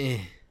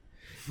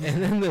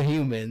And then the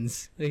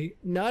humans, like,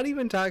 not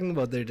even talking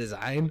about their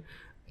design,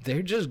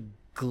 they're just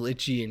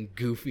glitchy and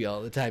goofy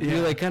all the time.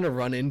 You like kind of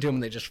run into them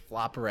and they just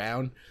flop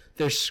around.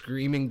 They're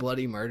screaming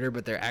bloody murder,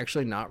 but they're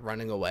actually not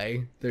running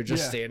away. They're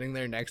just standing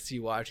there next to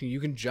you watching. You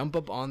can jump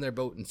up on their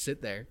boat and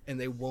sit there and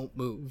they won't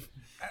move.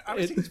 I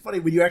was thinking it's funny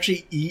when you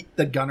actually eat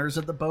the gunners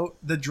of the boat,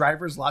 the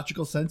driver's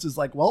logical sense is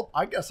like, well,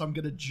 I guess I'm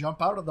going to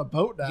jump out of the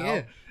boat now.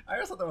 Yeah. I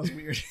just thought that was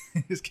weird.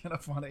 It's kind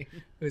of funny.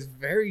 It was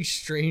very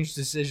strange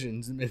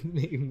decisions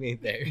being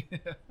made there.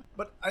 Yeah.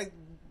 But I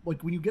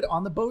like when you get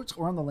on the boats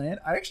or on the land,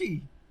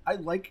 I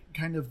like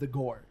kind of the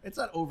gore. It's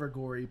not over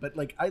gory, but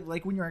like I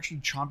like when you're actually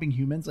chomping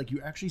humans, like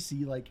you actually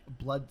see like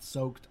blood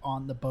soaked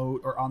on the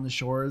boat or on the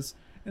shores,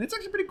 and it's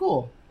actually pretty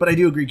cool. But I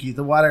do agree, Keith,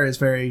 the water is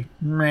very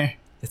meh.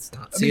 It's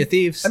not Sea of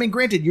Thieves. I mean,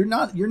 granted, you're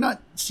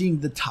not seeing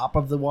the top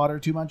of the water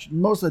too much.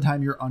 Most of the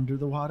time you're under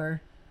the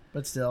water,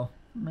 but still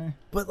meh.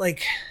 But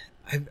like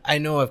I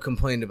know I've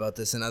complained about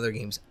this in other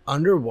games.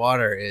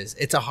 Underwater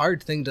it's a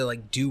hard thing to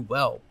like do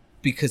well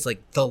because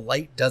like the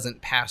light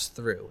doesn't pass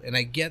through. And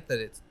I get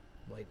that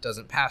light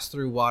doesn't pass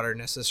through water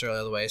necessarily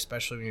all the way,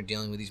 especially when you're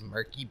dealing with these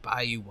murky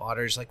bayou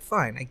waters. Like,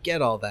 fine, I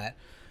get all that.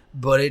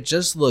 But it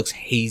just looks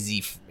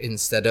hazy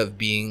instead of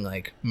being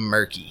like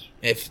murky,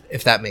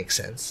 if that makes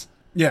sense.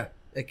 Yeah.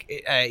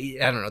 Like I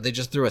don't know, they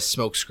just threw a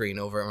smoke screen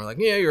over it and we're like,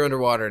 yeah, you're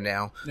underwater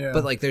now. Yeah.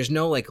 But like there's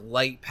no like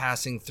light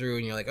passing through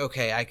and you're like,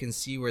 okay, I can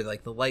see where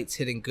like the light's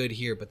hitting good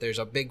here, but there's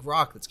a big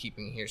rock that's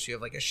keeping it here, so you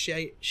have like a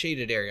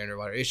shaded area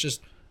underwater. It's just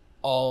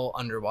all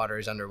underwater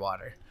is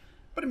underwater.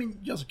 But I mean,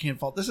 you also can't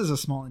fault, this is a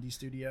small indie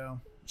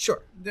studio.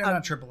 Sure, they're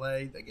not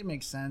AAA. Like, it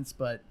makes sense,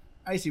 but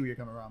I see where you're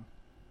coming from.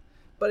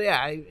 But yeah,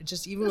 I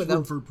just even There's without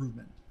room for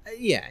improvement.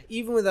 Yeah,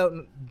 even without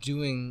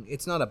doing,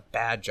 it's not a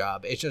bad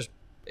job. It's just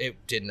it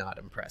did not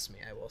impress me,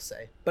 I will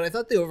say. But I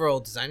thought the overall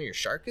design of your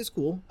shark is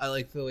cool. I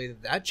like the way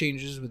that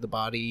changes with the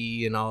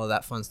body and all of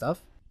that fun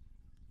stuff.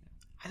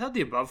 I thought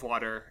the above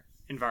water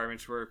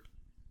environments were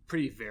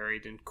pretty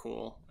varied and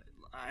cool.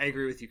 I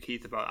agree with you,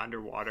 Keith, about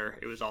underwater.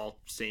 It was all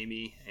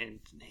samey and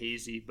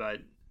hazy, but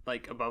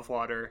like above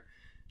water,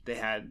 they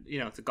had,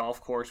 the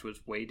golf course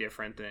was way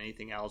different than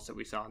anything else that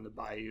we saw in the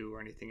bayou or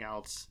anything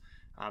else.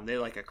 They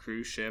had like a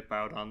cruise ship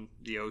out on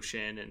the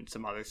ocean and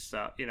some other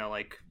stuff,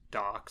 like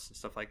docks and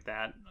stuff like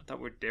that. I thought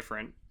were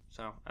different.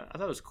 So I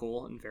thought it was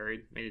cool and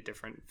varied, made a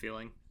different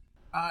feeling.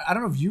 I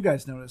don't know if you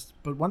guys noticed,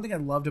 but one thing I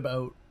loved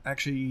about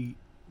actually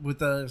with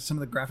some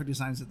of the graphic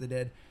designs that they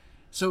did.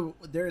 So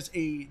there's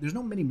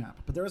no mini map,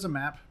 but there is a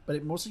map, but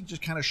it mostly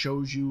just kind of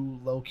shows you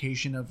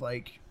location of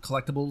like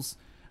collectibles.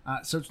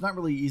 So it's not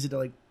really easy to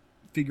like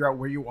figure out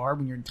where you are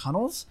when you're in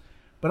tunnels.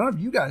 But I don't know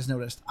if you guys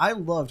noticed.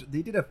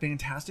 They did a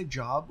fantastic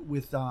job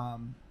with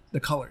the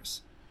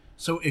colors.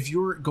 So if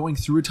you're going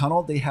through a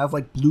tunnel, they have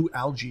like blue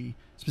algae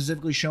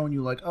specifically showing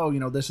you like, oh,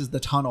 this is the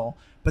tunnel.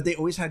 But they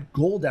always had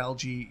gold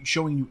algae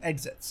showing you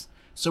exits.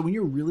 So when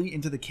you're really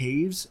into the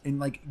caves and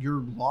like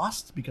you're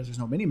lost because there's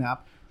no mini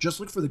map, just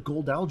look for the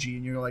gold algae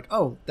and you're like,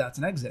 oh, that's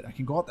an exit. I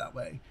can go out that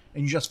way.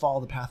 And you just follow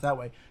the path that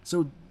way.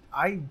 So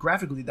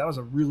graphically, that was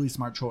a really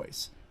smart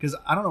choice. Because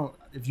I don't know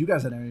if you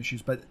guys had any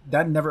issues, but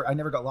I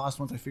never got lost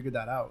once I figured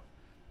that out.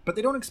 But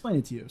they don't explain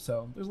it to you,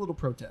 so there's a little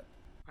pro tip.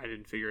 I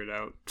didn't figure it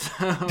out.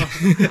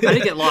 I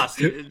didn't get lost,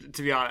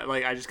 to be honest.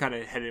 Like, I just kind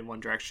of headed in one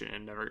direction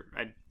and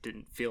I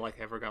didn't feel like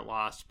I ever got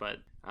lost. But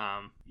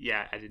I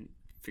didn't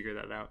figure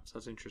that out. So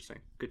that's interesting.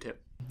 Good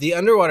tip. The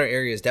underwater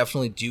areas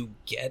definitely do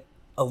get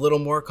a little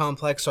more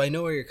complex. So I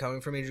know where you're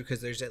coming from, Andrew,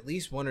 because there's at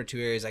least one or two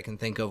areas I can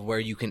think of where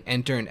you can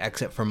enter and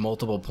exit from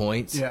multiple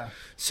points. Yeah.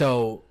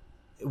 So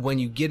when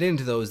you get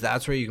into those,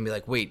 that's where you can be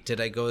like, wait,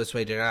 did I go this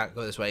way? Did I not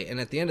go this way? And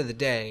at the end of the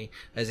day,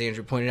 as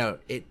Andrew pointed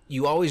out,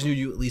 you always knew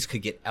you at least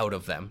could get out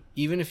of them.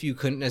 Even if you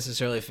couldn't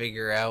necessarily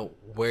figure out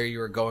where you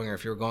were going or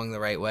if you were going the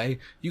right way,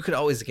 you could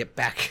always get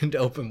back into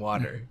open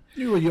water.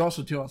 You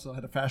also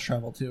had a fast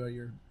travel too at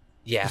your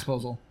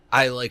disposal.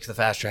 I liked the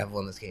fast travel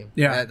in this game.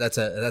 Yeah. That's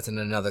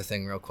another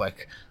thing real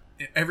quick.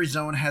 Every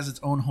zone has its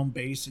own home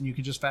base, and you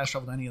can just fast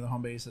travel to any of the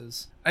home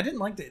bases. I didn't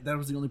like that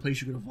was the only place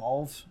you could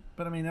evolve,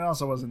 but I mean, it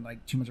also wasn't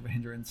like too much of a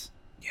hindrance.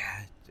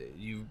 Yeah,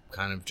 you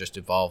kind of just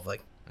evolve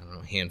like, I don't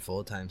know, a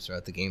handful of times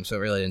throughout the game, so it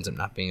really ends up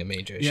not being a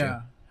major issue.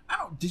 Yeah.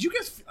 Did you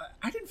guys...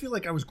 I didn't feel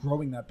like I was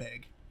growing that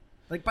big.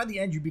 Like, by the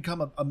end, you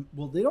become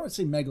well, they don't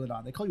say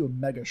megalodon. They call you a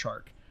mega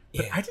shark.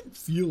 But yeah. I didn't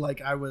feel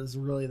like I was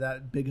really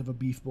that big of a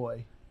beef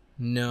boy.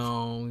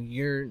 No,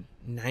 you're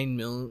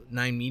 9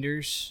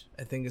 meters,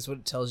 I think is what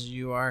it tells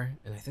you are.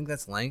 And I think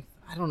that's length.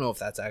 I don't know if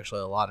that's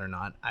actually a lot or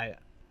not. I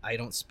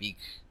don't speak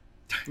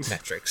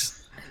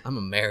metrics. I'm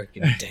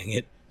American, dang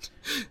it.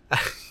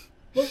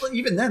 Well,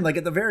 even then, like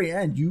at the very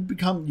end, you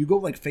go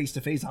like face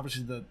to face,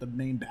 obviously the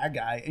main bad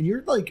guy, and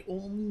you're like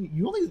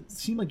you only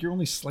seem like you're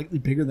only slightly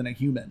bigger than a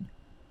human.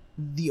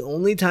 The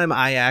only time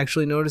I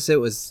actually noticed it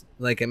was,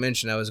 like I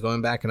mentioned, I was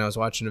going back and I was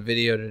watching a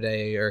video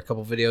today, or a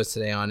couple videos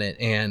today on it,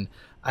 and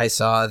I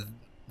saw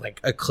like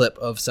a clip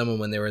of someone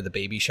when they were the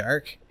baby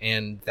shark,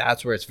 and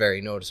that's where it's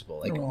very noticeable.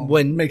 Like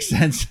when makes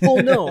sense.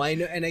 Well, no, I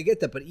know, and I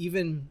get that, but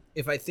even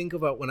if I think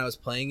about when I was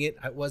playing it,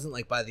 I wasn't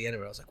like by the end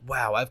of it, I was like,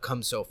 wow, I've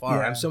come so far.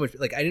 Yeah. I'm so much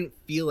like I didn't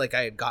feel like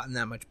I had gotten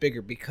that much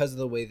bigger because of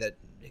the way that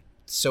it's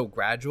so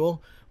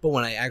gradual. But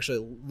when I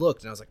actually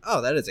looked, and I was like,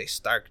 oh, that is a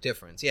stark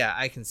difference. Yeah,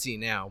 I can see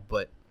now,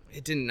 but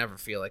it didn't ever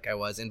feel like I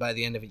was. And by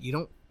the end of it, you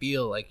don't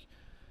feel like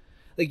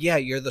yeah,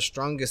 you're the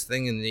strongest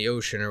thing in the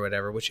ocean or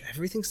whatever, which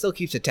everything still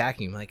keeps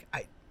attacking you. Like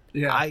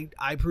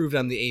I proved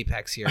I'm the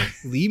apex here.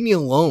 Leave me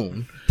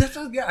alone.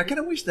 I kind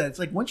of wish that. It's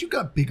like once you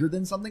got bigger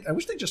than something, I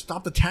wish they just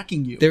stopped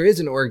attacking you. There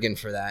is an organ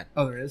for that.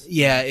 Oh, there is?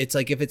 Yeah, it's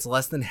like if it's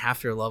less than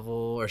half your level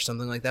or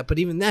something like that. But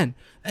even then,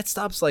 that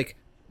stops like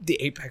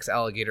the apex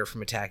alligator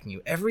from attacking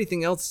you.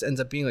 Everything else ends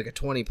up being like a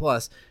 20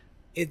 plus.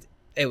 It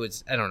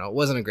was, I don't know, it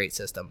wasn't a great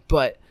system.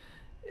 But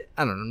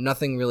I don't know,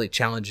 nothing really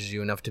challenges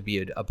you enough to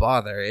be a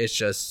bother. It's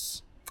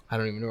just... I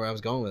don't even know where I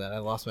was going with that. I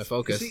lost my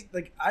focus. See,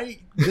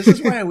 this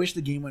is why I wish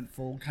the game went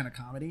full kind of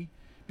comedy,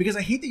 because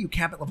I hate that you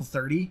cap at level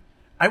 30.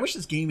 I wish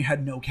this game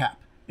had no cap,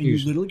 and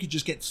you literally could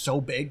just get so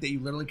big that you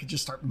literally could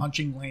just start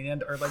munching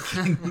land or like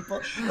killing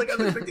people. Like I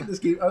was expecting this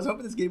game. I was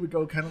hoping this game would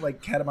go kind of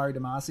like Katamari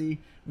Damacy,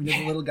 when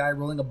you're a little guy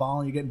rolling a ball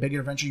and you're getting bigger.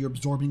 Eventually, you're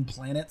absorbing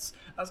planets.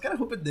 I was kind of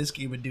hoping this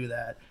game would do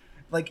that.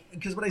 Like,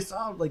 because what I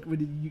saw, like,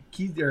 when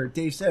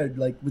Dave said,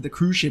 like, with the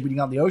cruise ship when you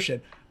got on the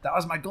ocean, that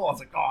was my goal. I was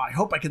like, oh, I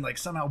hope I can, like,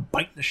 somehow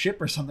bite the ship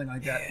or something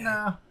like that. Yeah.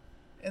 Nah.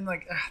 And,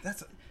 like,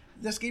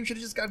 this game should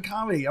have just gone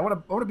comedy. I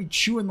want to be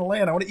chewing the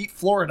land. I want to eat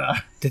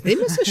Florida. Did they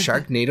miss a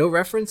Sharknado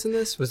reference in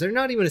this? Was there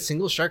not even a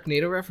single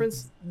Sharknado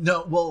reference?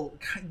 No, well,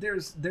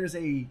 there's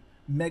a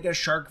mega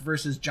shark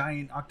versus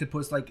giant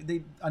octopus, like,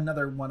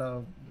 another one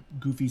of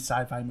goofy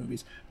sci-fi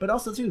movies, but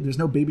also too there's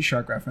no Baby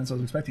Shark reference. I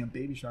was expecting a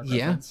Baby Shark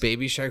reference.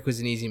 Baby Shark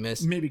was an easy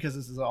miss, maybe because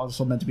this is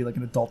also meant to be like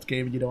an adult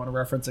game and you don't want to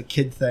reference a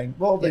kid thing.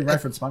 Well, they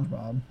reference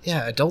SpongeBob.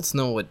 Yeah, adults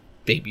know what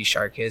Baby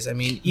Shark is. I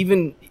mean,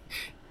 even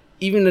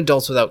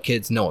adults without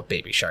kids know what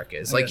Baby Shark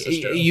is. Like,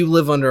 you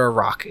live under a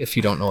rock if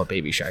you don't know what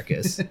Baby Shark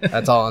is.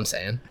 That's all I'm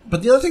saying.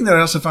 But the other thing that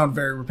I also found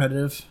very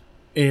repetitive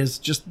is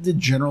just the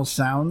general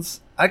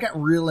sounds. I got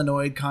real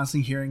annoyed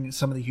constantly hearing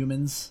some of the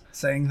humans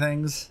saying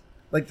things.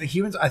 Like, the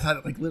humans, I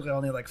thought, like, literally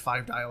only had, like,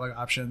 5 dialogue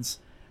options.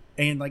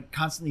 and like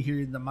constantly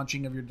hearing the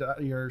munching of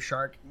your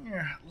shark.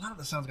 A lot of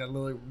the sounds got a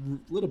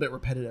little bit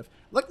repetitive.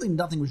 Luckily,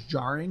 nothing was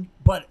jarring,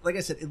 but like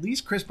I said, at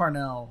least Chris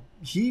Parnell,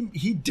 he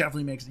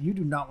definitely makes it. You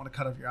do not want to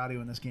cut off your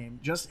audio in this game.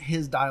 Just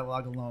his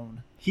dialogue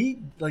alone.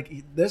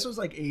 This was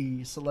like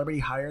a celebrity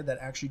hire that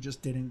actually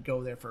just didn't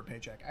go there for a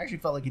paycheck. I actually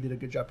felt like he did a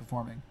good job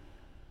performing.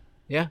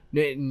 Yeah,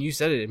 and you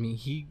said it. I mean,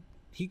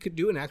 he could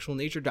do an actual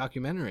nature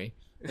documentary.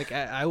 Like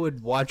I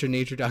would watch a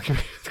nature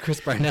documentary with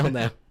Chris Parnell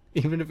now,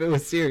 even if it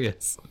was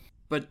serious.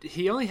 But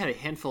he only had a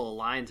handful of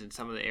lines in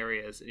some of the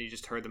areas, and you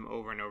just heard them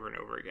over and over and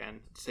over again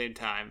at the same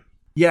time.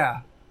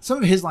 Yeah, some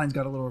of his lines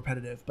got a little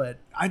repetitive, but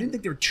I didn't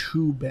think they were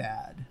too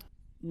bad.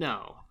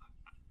 No,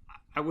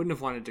 I wouldn't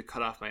have wanted to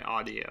cut off my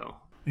audio.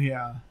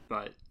 Yeah.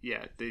 But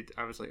yeah,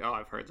 I was like, oh,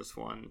 I've heard this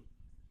one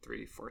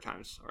 3-4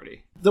 times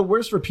already. The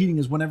worst repeating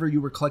is whenever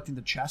you were collecting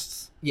the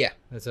chests. Yeah,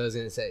 that's what I was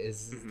gonna say.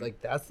 Is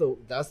like that's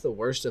the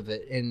worst of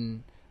it.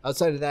 And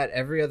outside of that,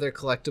 every other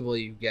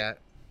collectible you get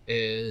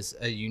is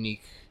a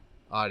unique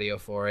audio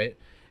for it.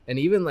 And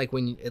even like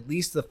at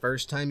least the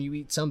first time you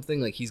eat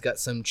something, like he's got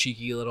some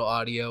cheeky little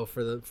audio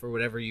for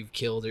whatever you've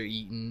killed or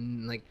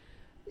eaten. Like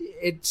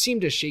it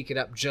seemed to shake it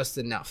up just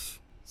enough.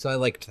 So I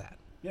liked that.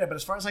 Yeah, but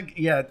as far as I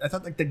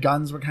thought like the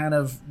guns were kind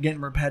of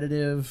getting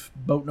repetitive,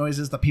 boat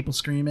noises, the people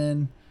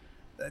screaming.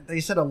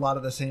 They said a lot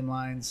of the same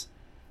lines,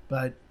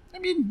 but I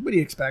mean, what do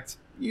you expect?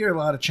 You hear a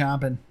lot of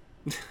chomping.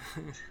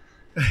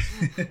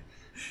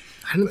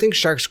 I don't think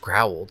sharks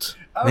growled.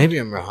 Oh. Maybe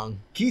I'm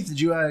wrong. Keith,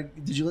 did you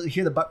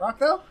hear the butt rock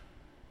though?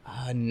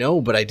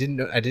 No, but I didn't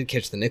know. I did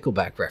catch the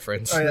Nickelback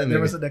reference. Oh yeah,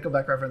 there was a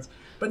Nickelback reference.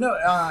 But no,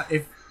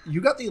 if you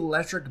got the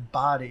electric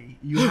body,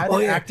 you had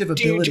an active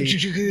ability.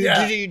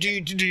 Yeah.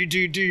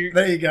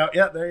 There you go.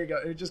 Yeah, there you go.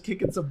 It was just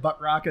kicking some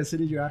butt rock as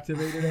soon as you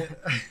activated it.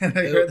 And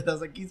I heard that. I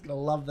was like, he's gonna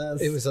love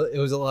this. It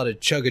was a lot of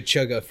chugga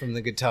chugga from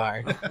the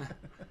guitar.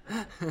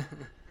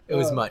 It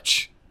was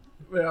much.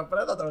 Yeah, but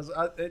I thought that was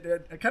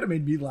it kind of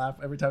made me laugh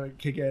every time it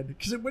kicked in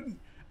because it wouldn't.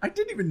 I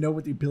didn't even know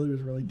what the ability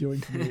was really doing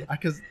to me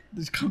because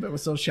this combat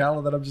was so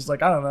shallow that I'm just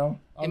like, I don't know.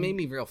 It made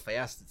me real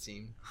fast. It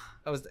seemed.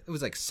 It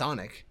was like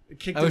Sonic. It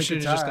kicked I in wish the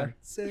it had just guitar. gone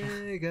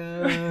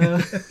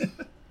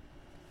Sega.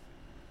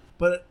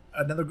 But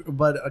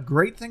a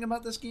great thing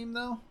about this game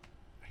though,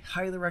 I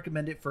highly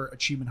recommend it for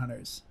achievement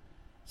hunters.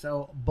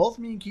 So both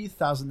me and Keith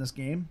 1,000 this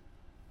game.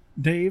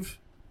 Dave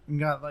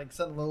got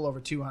set a little over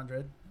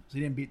 200, so he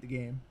didn't beat the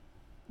game.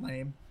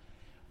 Lame.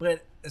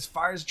 But as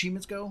far as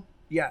achievements go,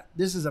 yeah,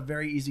 this is a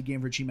very easy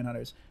game for achievement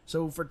hunters.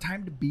 So for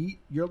time to beat,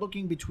 you're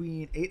looking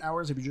between 8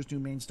 hours if you're just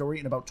doing main story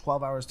and about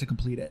 12 hours to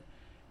complete it.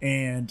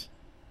 And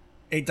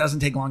it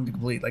doesn't take long to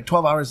complete.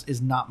 12 hours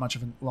is not much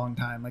of a long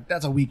time.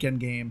 That's a weekend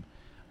game.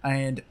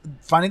 And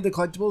finding the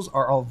collectibles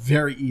are all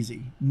very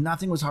easy.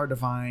 Nothing was hard to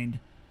find.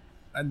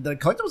 And the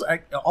collectibles,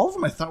 all of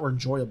them I thought were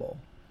enjoyable.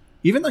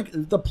 Even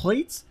the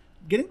plates,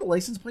 getting the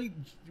license plate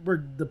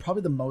were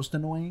probably the most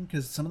annoying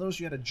because some of those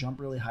you had to jump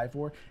really high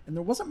for, and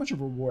there wasn't much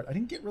of a reward. I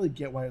didn't really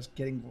get why I was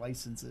getting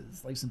license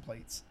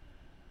plates.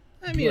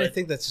 I mean, I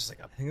think that's just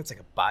it's like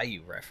a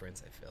Bayou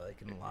reference. I feel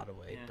like in a lot of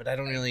ways, but I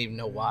don't really even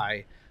know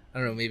why. I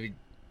don't know. Maybe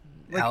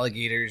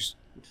alligators.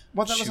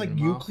 Well, that was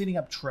you cleaning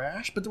up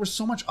trash, but there was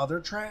so much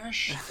other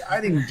trash. I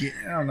didn't get.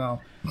 I don't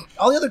know.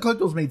 All the other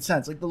collectibles made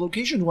sense. The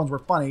location ones were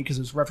funny because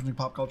it was referencing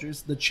pop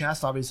cultures. The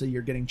chest, obviously,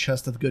 you're getting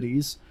chest of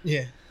goodies.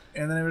 Yeah.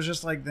 And then it was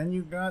just then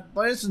you got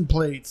license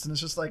plates, and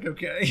it's just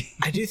okay.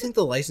 I do think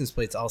the license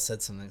plates all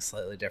said something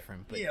slightly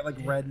different, but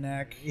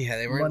redneck. Yeah,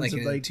 they weren't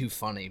anything too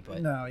funny,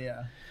 but no,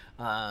 yeah.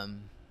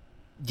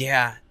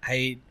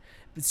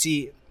 But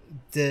see,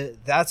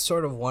 that's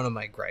sort of one of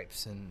my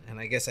gripes, and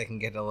I guess I can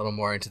get a little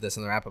more into this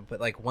in the wrap up.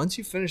 But once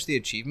you finish the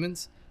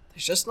achievements,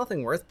 there's just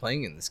nothing worth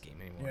playing in this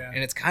game anymore,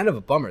 and it's kind of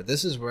a bummer.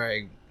 This is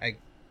where I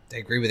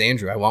agree with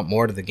Andrew. I want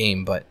more to the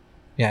game, but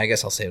yeah, I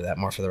guess I'll save that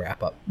more for the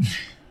wrap up.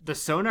 The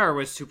sonar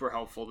was super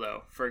helpful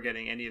though for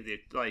getting any of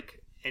the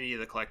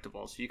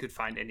collectibles. You could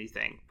find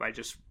anything by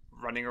just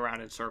running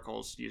around in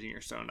circles using your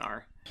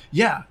sonar.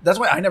 Yeah, that's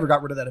why I never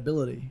got rid of that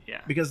ability.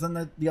 Yeah, because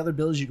then the other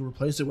abilities you could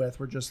replace it with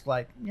were just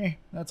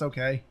that's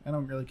okay. I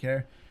don't really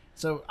care.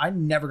 So I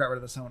never got rid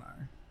of the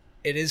sonar.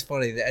 It is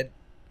funny that,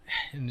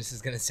 and this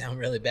is going to sound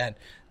really bad,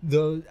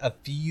 though a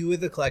few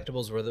of the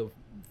collectibles were the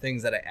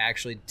things that I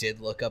actually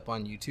did look up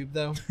on YouTube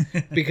though,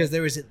 because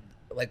there was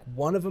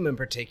one of them in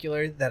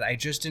particular that I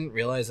just didn't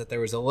realize that there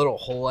was a little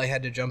hole I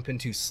had to jump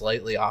into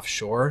slightly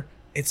offshore.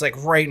 It's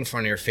right in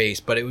front of your face,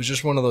 but it was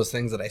just one of those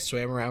things that I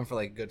swam around for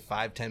a good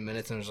 5-10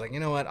 minutes and I was like, you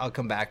know what, I'll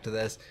come back to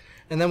this.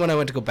 And then when I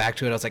went to go back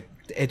to it, I was like,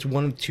 it's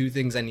one of two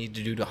things I need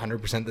to do to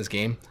 100% this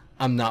game.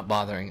 I'm not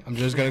bothering. I'm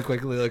just going to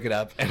quickly look it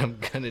up and I'm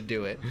going to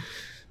do it.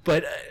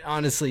 But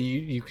honestly,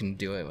 you can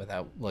do it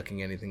without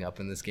looking anything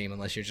up in this game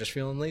unless you're just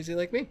feeling lazy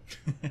like me.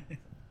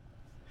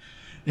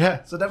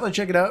 Yeah, so definitely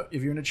check it out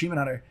if you're an achievement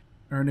hunter.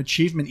 Or an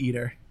achievement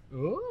eater.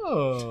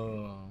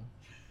 Oh.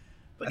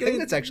 I think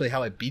that's actually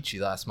how I beat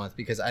you last month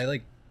because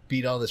I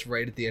beat all this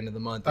right at the end of the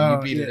month and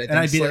you beat it.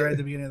 I beat it right at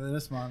the beginning of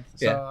this month,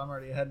 so I'm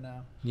already ahead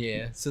now.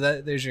 Yeah, so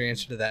there's your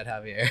answer to that,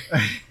 Javier.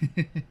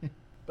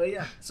 But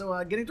yeah,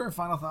 so getting to our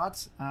final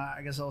thoughts,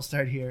 I guess I'll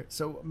start here.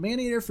 So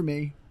Maneater for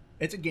me,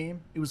 it's a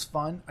game. It was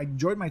fun. I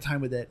enjoyed my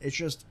time with it. It's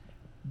just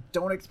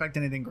don't expect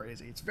anything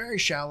crazy. It's very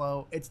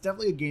shallow. It's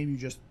definitely a game you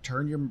just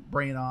turn your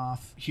brain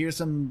off. Here's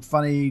some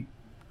funny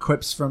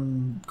quips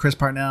from Chris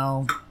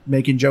Parnell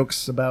making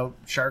jokes about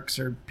sharks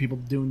or people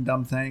doing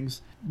dumb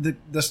things.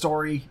 The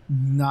story,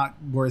 not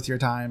worth your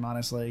time,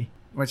 honestly,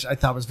 which I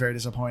thought was very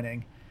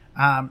disappointing.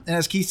 And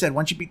as Keith said,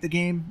 once you beat the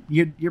game,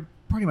 you're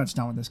pretty much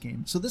done with this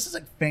game. So this is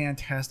a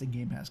fantastic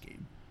Game Pass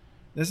game.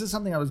 This is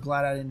something I was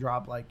glad I didn't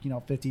drop like,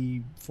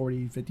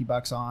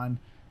 $50 on.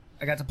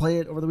 I got to play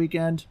it over the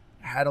weekend.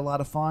 Had a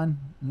lot of fun.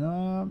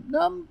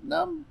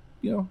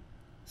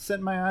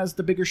 Sent my eyes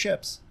to bigger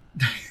ships.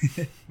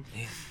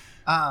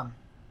 But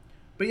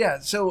yeah,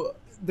 so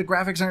the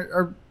graphics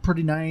are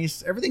pretty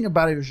nice. Everything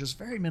about it is just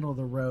very middle of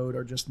the road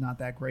or just not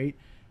that great.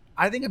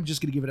 I think I'm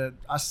just going to give it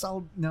a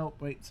solid... No,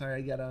 wait,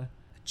 sorry, I got a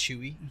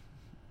chewy?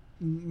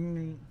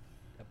 A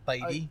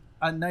bitey?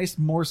 A nice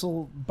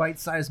morsel,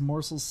 bite-sized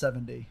morsel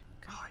 70.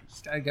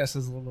 I guess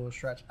is a little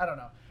stretch. I don't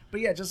know. But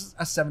yeah, just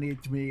a 70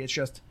 to me. It's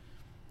just...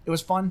 It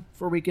was fun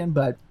for a weekend,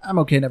 but I'm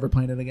okay never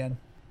playing it again.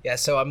 Yeah,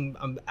 so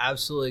I'm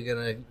absolutely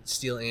going to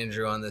steal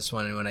Andrew on this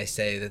one. And when I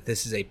say that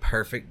this is a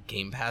perfect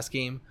Game Pass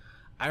game,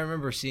 I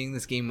remember seeing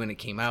this game when it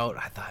came out.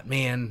 I thought,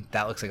 man,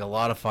 that looks like a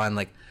lot of fun.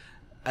 Like,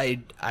 I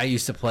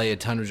used to play a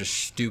ton of just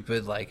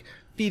stupid, like,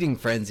 Feeding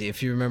Frenzy,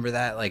 if you remember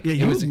that. Like,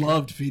 yeah,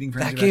 loved Feeding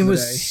Frenzy. That game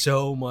was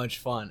so much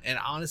fun. And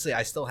honestly,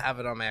 I still have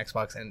it on my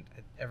Xbox, and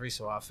every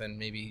so often,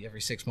 maybe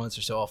every 6 months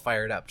or so, I'll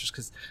fire it up just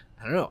because,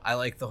 I don't know, I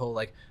like the whole,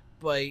 like,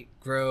 bite,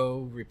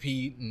 grow,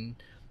 repeat, and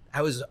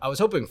I was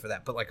hoping for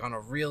that, but like on a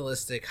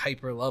realistic,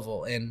 hyper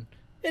level, and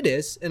it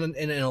is, and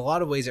in a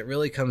lot of ways it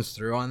really comes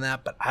through on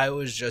that, but I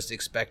was just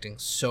expecting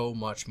so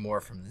much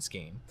more from this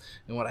game.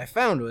 And what I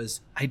found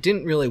was I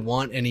didn't really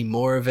want any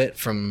more of it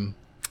from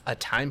a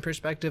time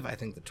perspective. I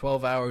think the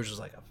 12 hours was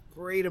like a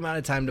great amount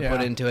of time to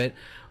put into it,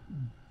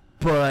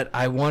 but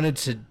I wanted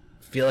to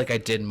feel like I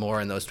did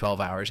more in those 12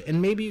 hours, and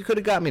maybe you could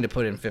have got me to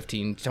put in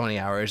 15, 20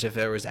 hours if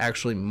there was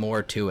actually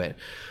more to it.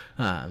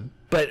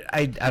 But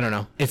I don't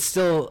know. It's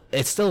still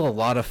a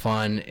lot of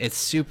fun. It's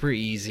super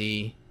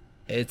easy.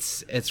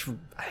 It's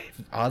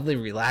oddly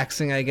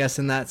relaxing, I guess,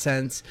 in that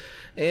sense.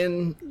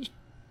 And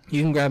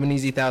you can grab an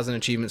easy 1,000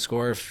 achievement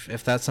score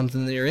if that's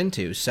something that you're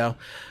into. So,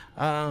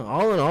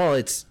 all in all,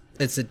 it's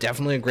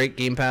definitely a great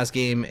Game Pass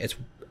game. It's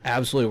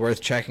absolutely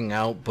worth checking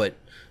out. But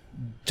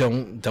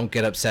don't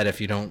get upset if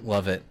you don't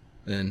love it,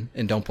 and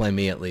don't blame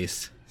me at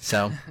least.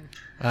 So.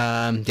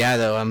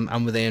 Though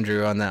I'm with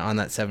Andrew on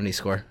that 70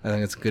 score. I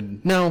think it's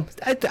good. No,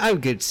 I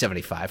would give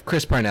 75.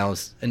 Chris Parnell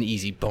is an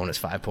easy bonus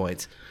 5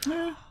 points.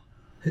 Yeah,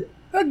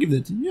 I'd give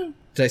that to you. Yeah.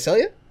 Did I sell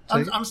you?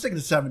 I'm sticking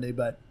to 70,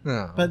 but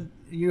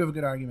you have a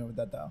good argument with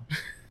that though.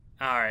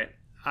 All right,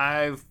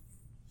 I've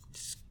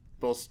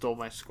both stole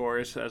my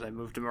scores as I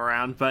moved them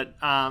around, but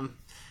I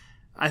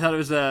thought it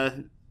was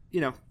a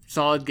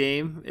solid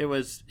game.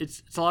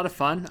 It's a lot of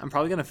fun. I'm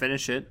probably gonna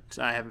finish it.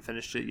 I haven't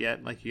finished it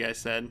yet, like you guys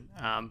said,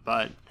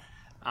 but.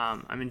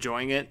 I'm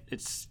enjoying it.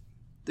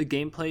 The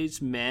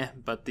gameplay's meh,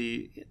 but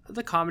the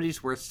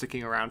comedy's worth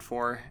sticking around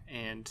for,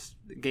 and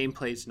the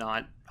gameplay's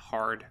not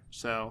hard.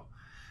 So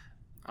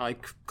I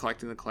like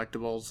collecting the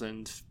collectibles,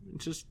 and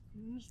it's just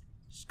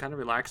kind of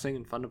relaxing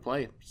and fun to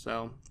play.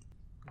 So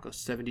I'll go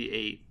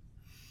 78.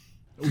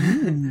 Ooh,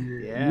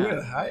 yeah, you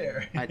went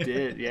higher. I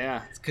did,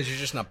 yeah. It's because you're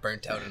just not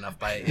burnt out enough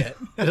by it yet.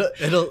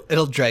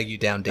 It'll drag you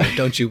down, Dave.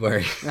 Don't you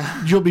worry.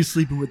 You'll be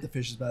sleeping with the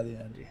fishes by the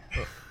end.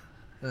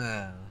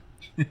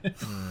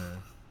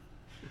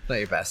 Not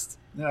your best.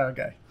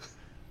 Okay.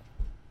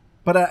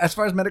 But as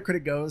far as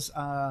Metacritic goes,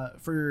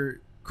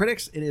 for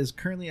critics, it is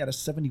currently at a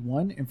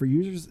 71, and for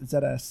users, it's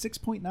at a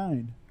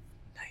 6.9.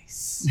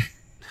 Nice.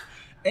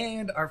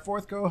 And our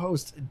fourth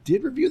co-host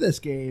did review this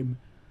game,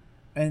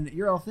 and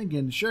you're all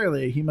thinking,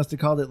 surely he must have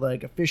called it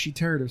like a fishy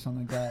turd or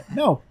something like that.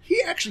 No,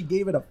 he actually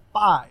gave it a 5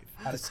 out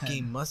of 10. This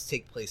game must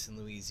take place in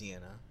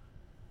Louisiana.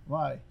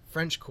 Why?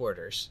 French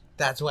Quarters.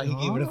 That's why he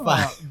gave it a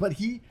 5. But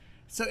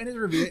so in his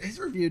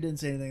review didn't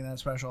say anything that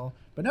special.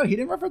 But no, he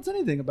didn't reference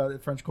anything about the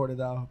French Quarter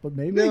though. But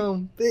maybe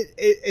no,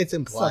 it's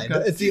implied.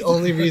 It's the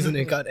only reason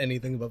it got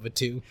anything above a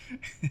 2.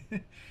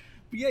 But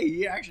yeah,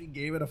 he actually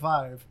gave it a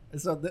 5.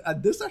 And so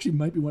this actually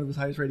might be one of his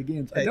highest rated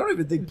games. I don't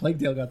even think Plague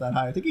Tale got that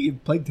high. I think he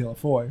gave Plague Tale a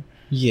 4.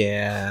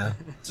 Yeah.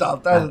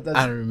 So I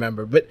don't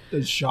remember, but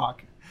that's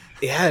shock.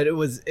 Yeah, it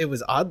was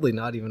oddly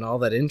not even all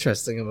that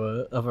interesting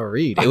of a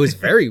read. It was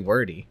very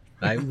wordy.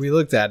 We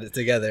looked at it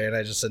together, and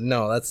I just said,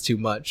 no, that's too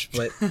much.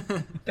 But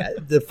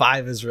the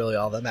 5 is really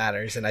all that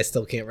matters, and I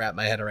still can't wrap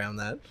my head around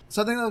that.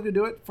 So I think that's going to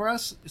do it for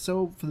us.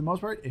 So for the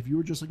most part, if you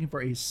were just looking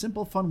for a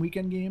simple, fun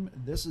weekend game,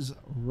 this is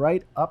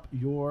right up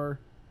your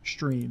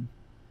stream.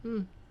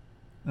 A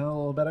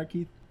little better,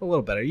 Keith? A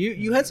little better.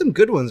 You had some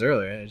good ones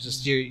earlier. It's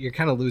just you're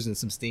kind of losing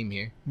some steam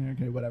here.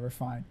 Okay, whatever,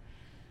 fine.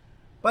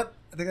 But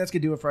I think that's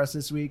going to do it for us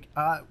this week.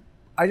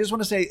 I just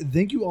want to say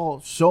thank you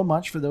all so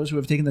much for those who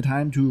have taken the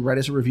time to write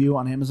us a review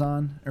on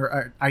Amazon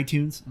or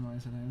iTunes. I don't know why I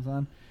said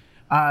Amazon.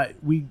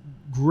 We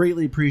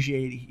greatly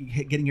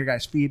appreciate getting your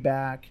guys'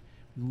 feedback.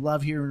 We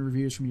love hearing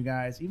reviews from you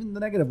guys, even the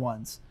negative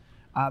ones.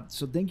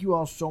 So thank you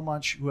all so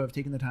much who have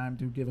taken the time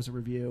to give us a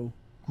review.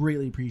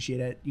 Greatly appreciate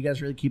it. You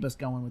guys really keep us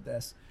going with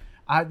this.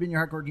 I've been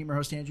your Hardcore Gamer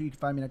host, Andrew. You can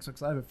find me on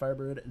Xbox Live at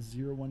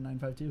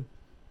Firebird01952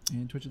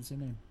 and Twitch at the same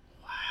name.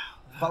 Wow.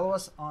 Follow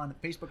us on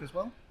Facebook as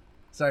well.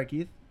 Sorry,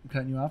 Keith. I'm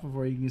cutting you off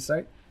before you can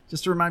start.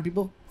 Just to remind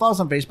people, follow us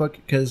on Facebook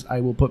because I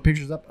will put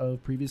pictures up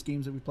of previous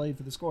games that we played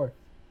for the score.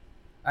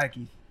 All right,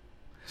 Keith.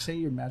 Say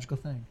your magical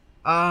thing.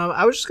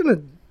 I was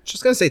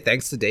just gonna say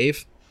thanks to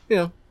Dave.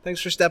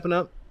 Thanks for stepping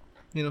up.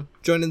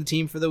 Joining the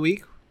team for the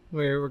week.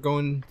 We're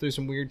going through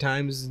some weird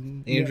times,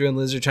 and Andrew and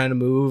Liz are trying to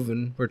move,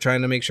 and we're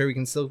trying to make sure we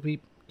can still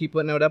keep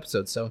putting out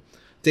episodes. So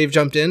Dave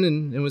jumped in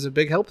and it was a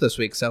big help this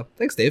week. So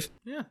thanks, Dave.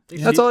 Yeah,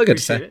 that's all I got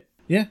to say. It.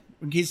 Yeah,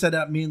 when Keith said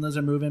that, me and Liz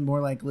are moving,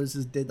 more like Liz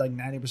did like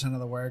 90% of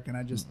the work, and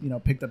I just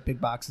picked up big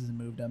boxes and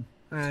moved them.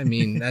 I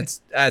mean, that's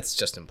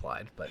just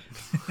implied, but.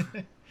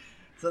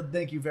 So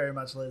thank you very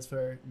much, Liz,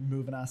 for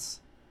moving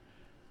us.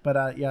 But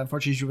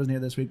unfortunately she wasn't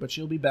here this week, but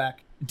she'll be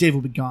back. Dave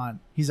will be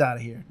gone. He's out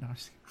of here. No,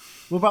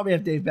 we'll probably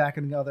have Dave back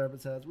in the other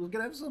episodes. We're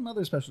gonna have some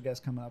other special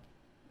guests come up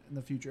in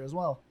the future as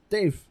well.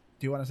 Dave,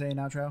 do you want to say an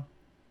outro?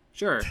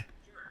 Sure.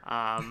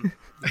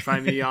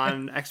 Find me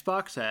on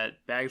Xbox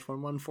at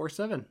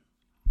Bags1147.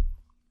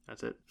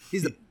 That's it.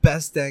 He's the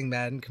best dang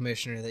Madden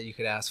commissioner that you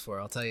could ask for.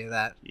 I'll tell you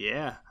that.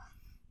 Yeah.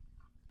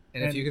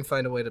 And if you can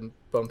find a way to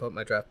bump up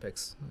my draft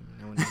picks,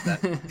 I would need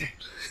that.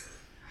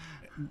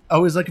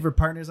 Always looking for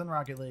partners on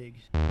Rocket League.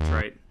 That's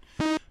right.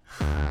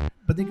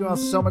 But thank you all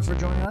so much for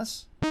joining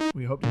us.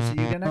 We hope to see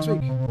you again next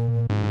week.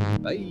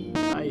 Bye.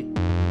 Bye.